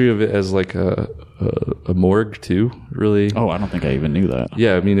history of it as like a morgue too, really. Oh, I don't think I even knew that.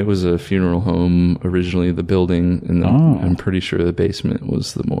 Yeah, I mean it was a funeral home originally, the building, and then I'm pretty sure the basement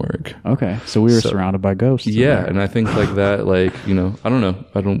was the morgue. Okay, so we were surrounded by ghosts. Yeah, and I think like that, like, you know, I don't know,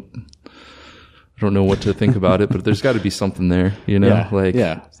 I don't know what to think about it, but there's got to be something there, you know,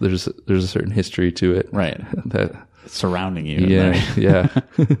 there's a certain history to it, right? That surrounding you. Yeah.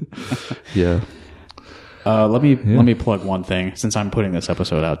 Let me plug one thing since I'm putting this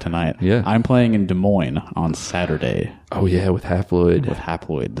episode out tonight. Yeah. I'm playing in Des Moines on Saturday. Oh yeah, with Haploid.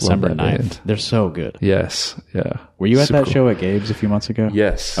 December 9th. Band. They're so good. Yes. Yeah. Were you at that show at Gabe's a few months ago?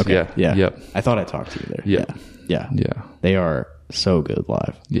 Yes. Okay. Yeah. Yep. I thought I talked to you there. Yeah. They are so good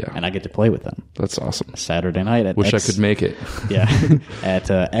live. Yeah. And I get to play with them. That's awesome. Saturday night at I could make it. Yeah. At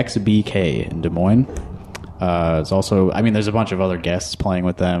XBK in Des Moines. It's also, I mean, there's a bunch of other guests playing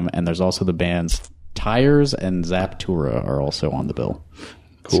with them, and there's also the bands Tires and Zaptura are also on the bill.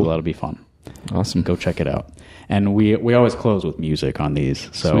 Cool. So that'll be fun. Awesome. Go check it out. And we always close with music on these.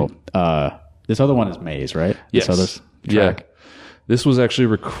 So this other one is Maze, right? Yes. This track. Yeah. This was actually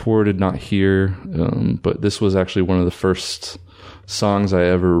recorded not here, but this was actually one of the first songs I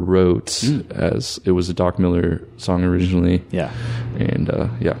ever wrote, as it was a Doc Miller song originally. Yeah. And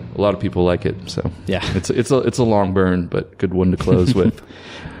a lot of people like it. So yeah, it's a long burn, but good one to close with.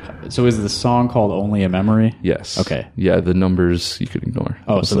 So is the song called Only a Memory? Yes. Okay. Yeah, the numbers you could ignore.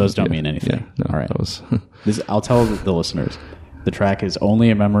 Oh, so those don't mean anything. Yeah, no, all right. That was I'll tell the listeners. The track is Only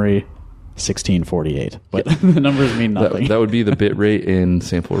a Memory, 1648. But the numbers mean nothing. that would be the bit rate and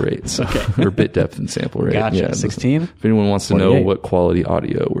sample rate. So, Okay. or bit depth and sample rate. Gotcha. Yeah, 16? If anyone wants to 48. know what quality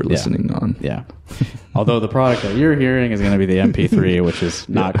audio we're listening on. Yeah. Although the product that you're hearing is going to be the MP3, which is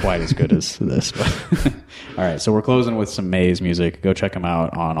not quite as good as this. But all right. So we're closing with some Maze music. Go check them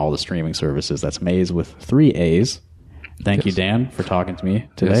out on all the streaming services. That's Maze with 3 A's. Thank you, Dan, for talking to me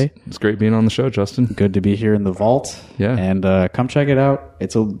today. Yes. It's great being on the show, Justin. Good to be here in the vault. Yeah. And come check it out.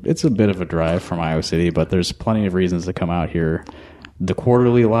 It's a bit of a drive from Iowa City, but there's plenty of reasons to come out here. The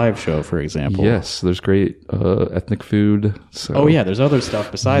quarterly live show, for example. Yes, there's great ethnic food. So. Oh, yeah. There's other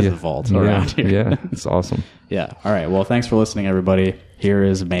stuff besides the vault around here. Yeah, it's awesome. Yeah. All right. Well, thanks for listening, everybody. Here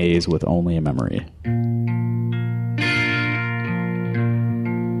is Maze with Only a Memory.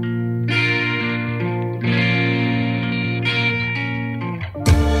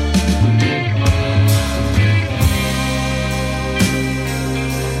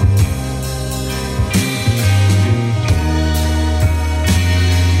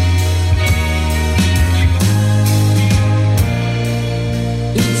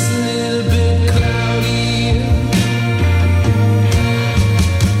 It's a little bit cloudy.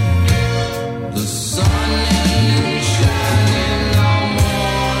 The sun ain't shining no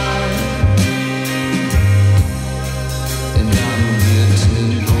more, and I'm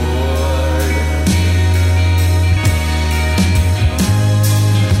getting bored.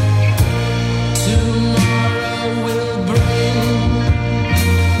 Tomorrow will bring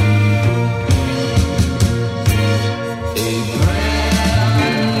a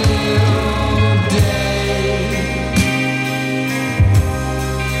brand new day.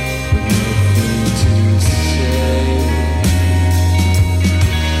 Nothing to say.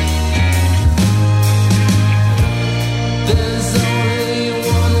 There's only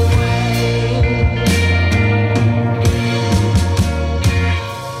one way.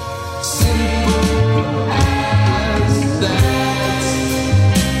 Simple as that.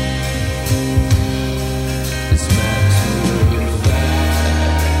 It's matter of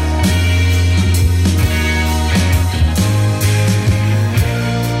fact.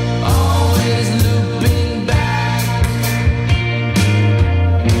 Always looping back.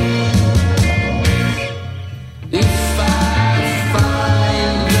 If I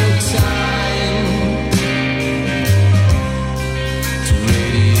find the time to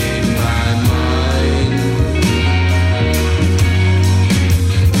radiate my mind,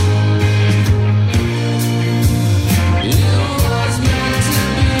 it was meant to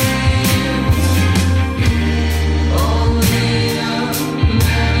be only a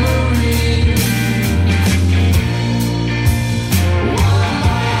memory. Why am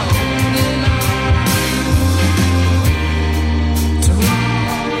I holding on to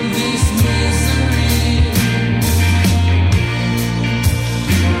all this misery?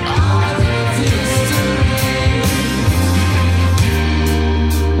 Out of history,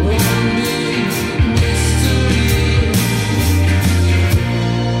 one big mystery.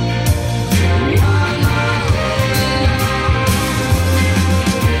 Why am I holding on?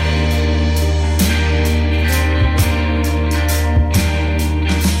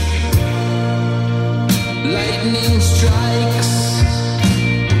 Lightning strikes